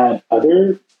probably add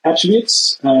other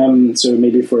attributes. So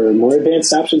maybe for more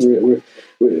advanced options,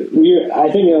 I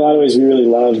think in a lot of ways we really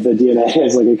love the DNA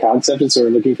as a concept, and so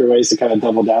we're looking for ways to kind of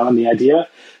double down on the idea.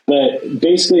 But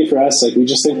basically for us, we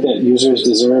just think that users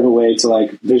deserve a way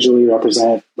to visually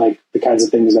represent the kinds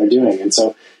of things they're doing. And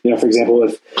so, for example,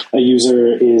 if a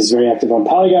user is very active on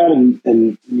Polygon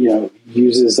and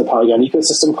uses the Polygon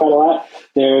ecosystem quite a lot,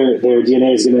 their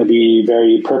DNA is going to be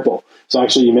very purple. So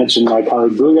actually, you mentioned my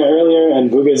colleague Booga earlier, and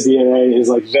Booga's DNA is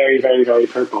very, very, very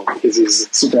purple because he's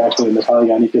super active in the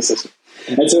Polygon ecosystem.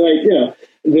 And so,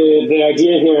 the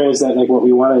idea here is that what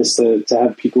we want is to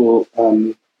have people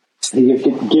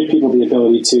give people the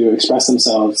ability to express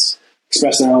themselves,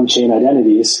 express their own chain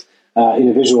identities in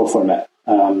a visual format.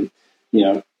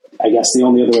 I guess the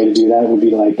only other way to do that would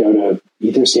be to go to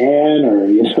Etherscan or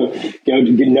go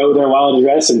know their wallet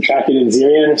address and track it in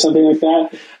Zerion or something like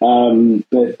that.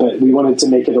 But we wanted to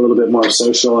make it a little bit more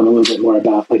social and a little bit more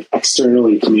about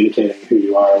externally communicating who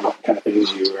you are and what kind of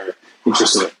things you are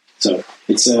interested in. So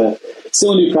it's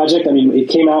still a new project. I mean, it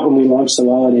came out when we launched the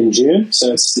wallet in June,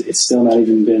 so it's still not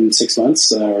even been 6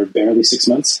 months, or barely 6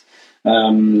 months,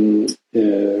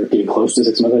 getting close to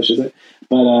 6 months, I should say.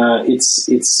 But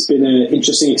it's been an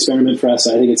interesting experiment for us.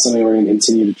 I think it's something we're going to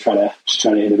continue to try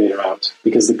to innovate around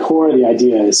because the core of the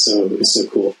idea is so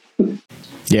cool.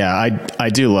 Yeah, I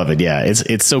do love it. Yeah,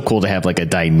 it's so cool to have a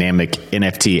dynamic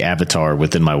NFT avatar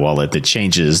within my wallet that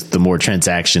changes the more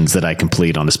transactions that I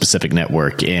complete on a specific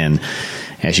network. And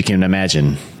as you can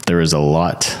imagine, there is a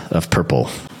lot of purple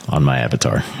on my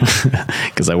avatar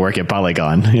because I work at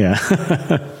Polygon. Yeah.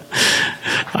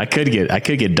 I could get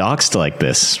doxxed like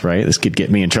this, right? This could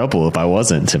get me in trouble if I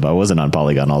wasn't on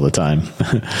Polygon all the time.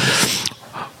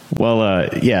 Well,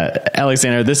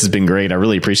 Alexander, this has been great. I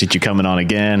really appreciate you coming on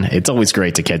again. It's always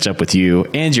great to catch up with you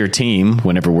and your team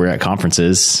whenever we're at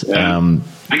conferences. Yeah.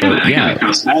 I got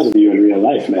cross paths with you in real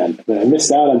life, man. I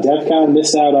missed out on DevCon,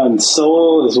 missed out on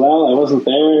Seoul as well. I wasn't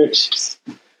there.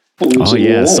 Oh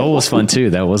yeah, Seoul was fun too.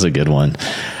 That was a good one.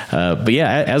 But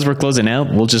yeah, as we're closing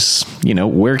out, we'll just,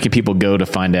 where can people go to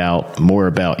find out more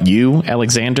about you,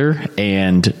 Alexander,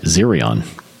 and Zerion?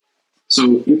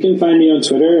 So you can find me on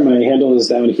Twitter. My handle is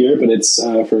down here, but it's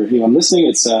for anyone listening.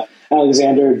 It's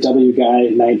Alexander W Guy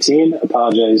 19.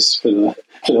 Apologize for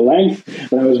the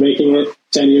length. When I was making it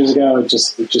 10 years ago, it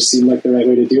just seemed like the right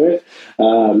way to do it.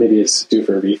 Maybe it's due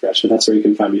for a refresh, but that's where you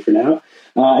can find me for now.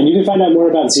 And you can find out more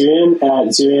about Zerion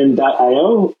at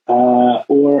Zerion.io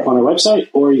or on our website,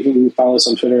 or you can follow us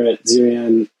on Twitter at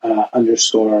Zerion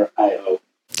 _IO.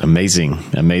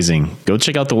 Amazing. Go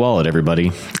check out the wallet,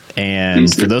 everybody.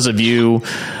 And for those of you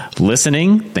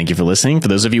listening, thank you for listening. For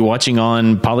those of you watching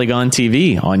on Polygon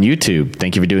TV on YouTube,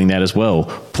 thank you for doing that as well.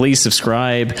 Please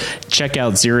subscribe, check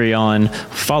out Zerion,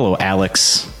 follow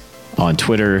Alex on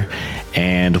Twitter,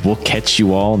 and we'll catch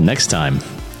you all next time.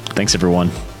 Thanks,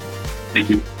 everyone. Thank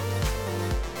you.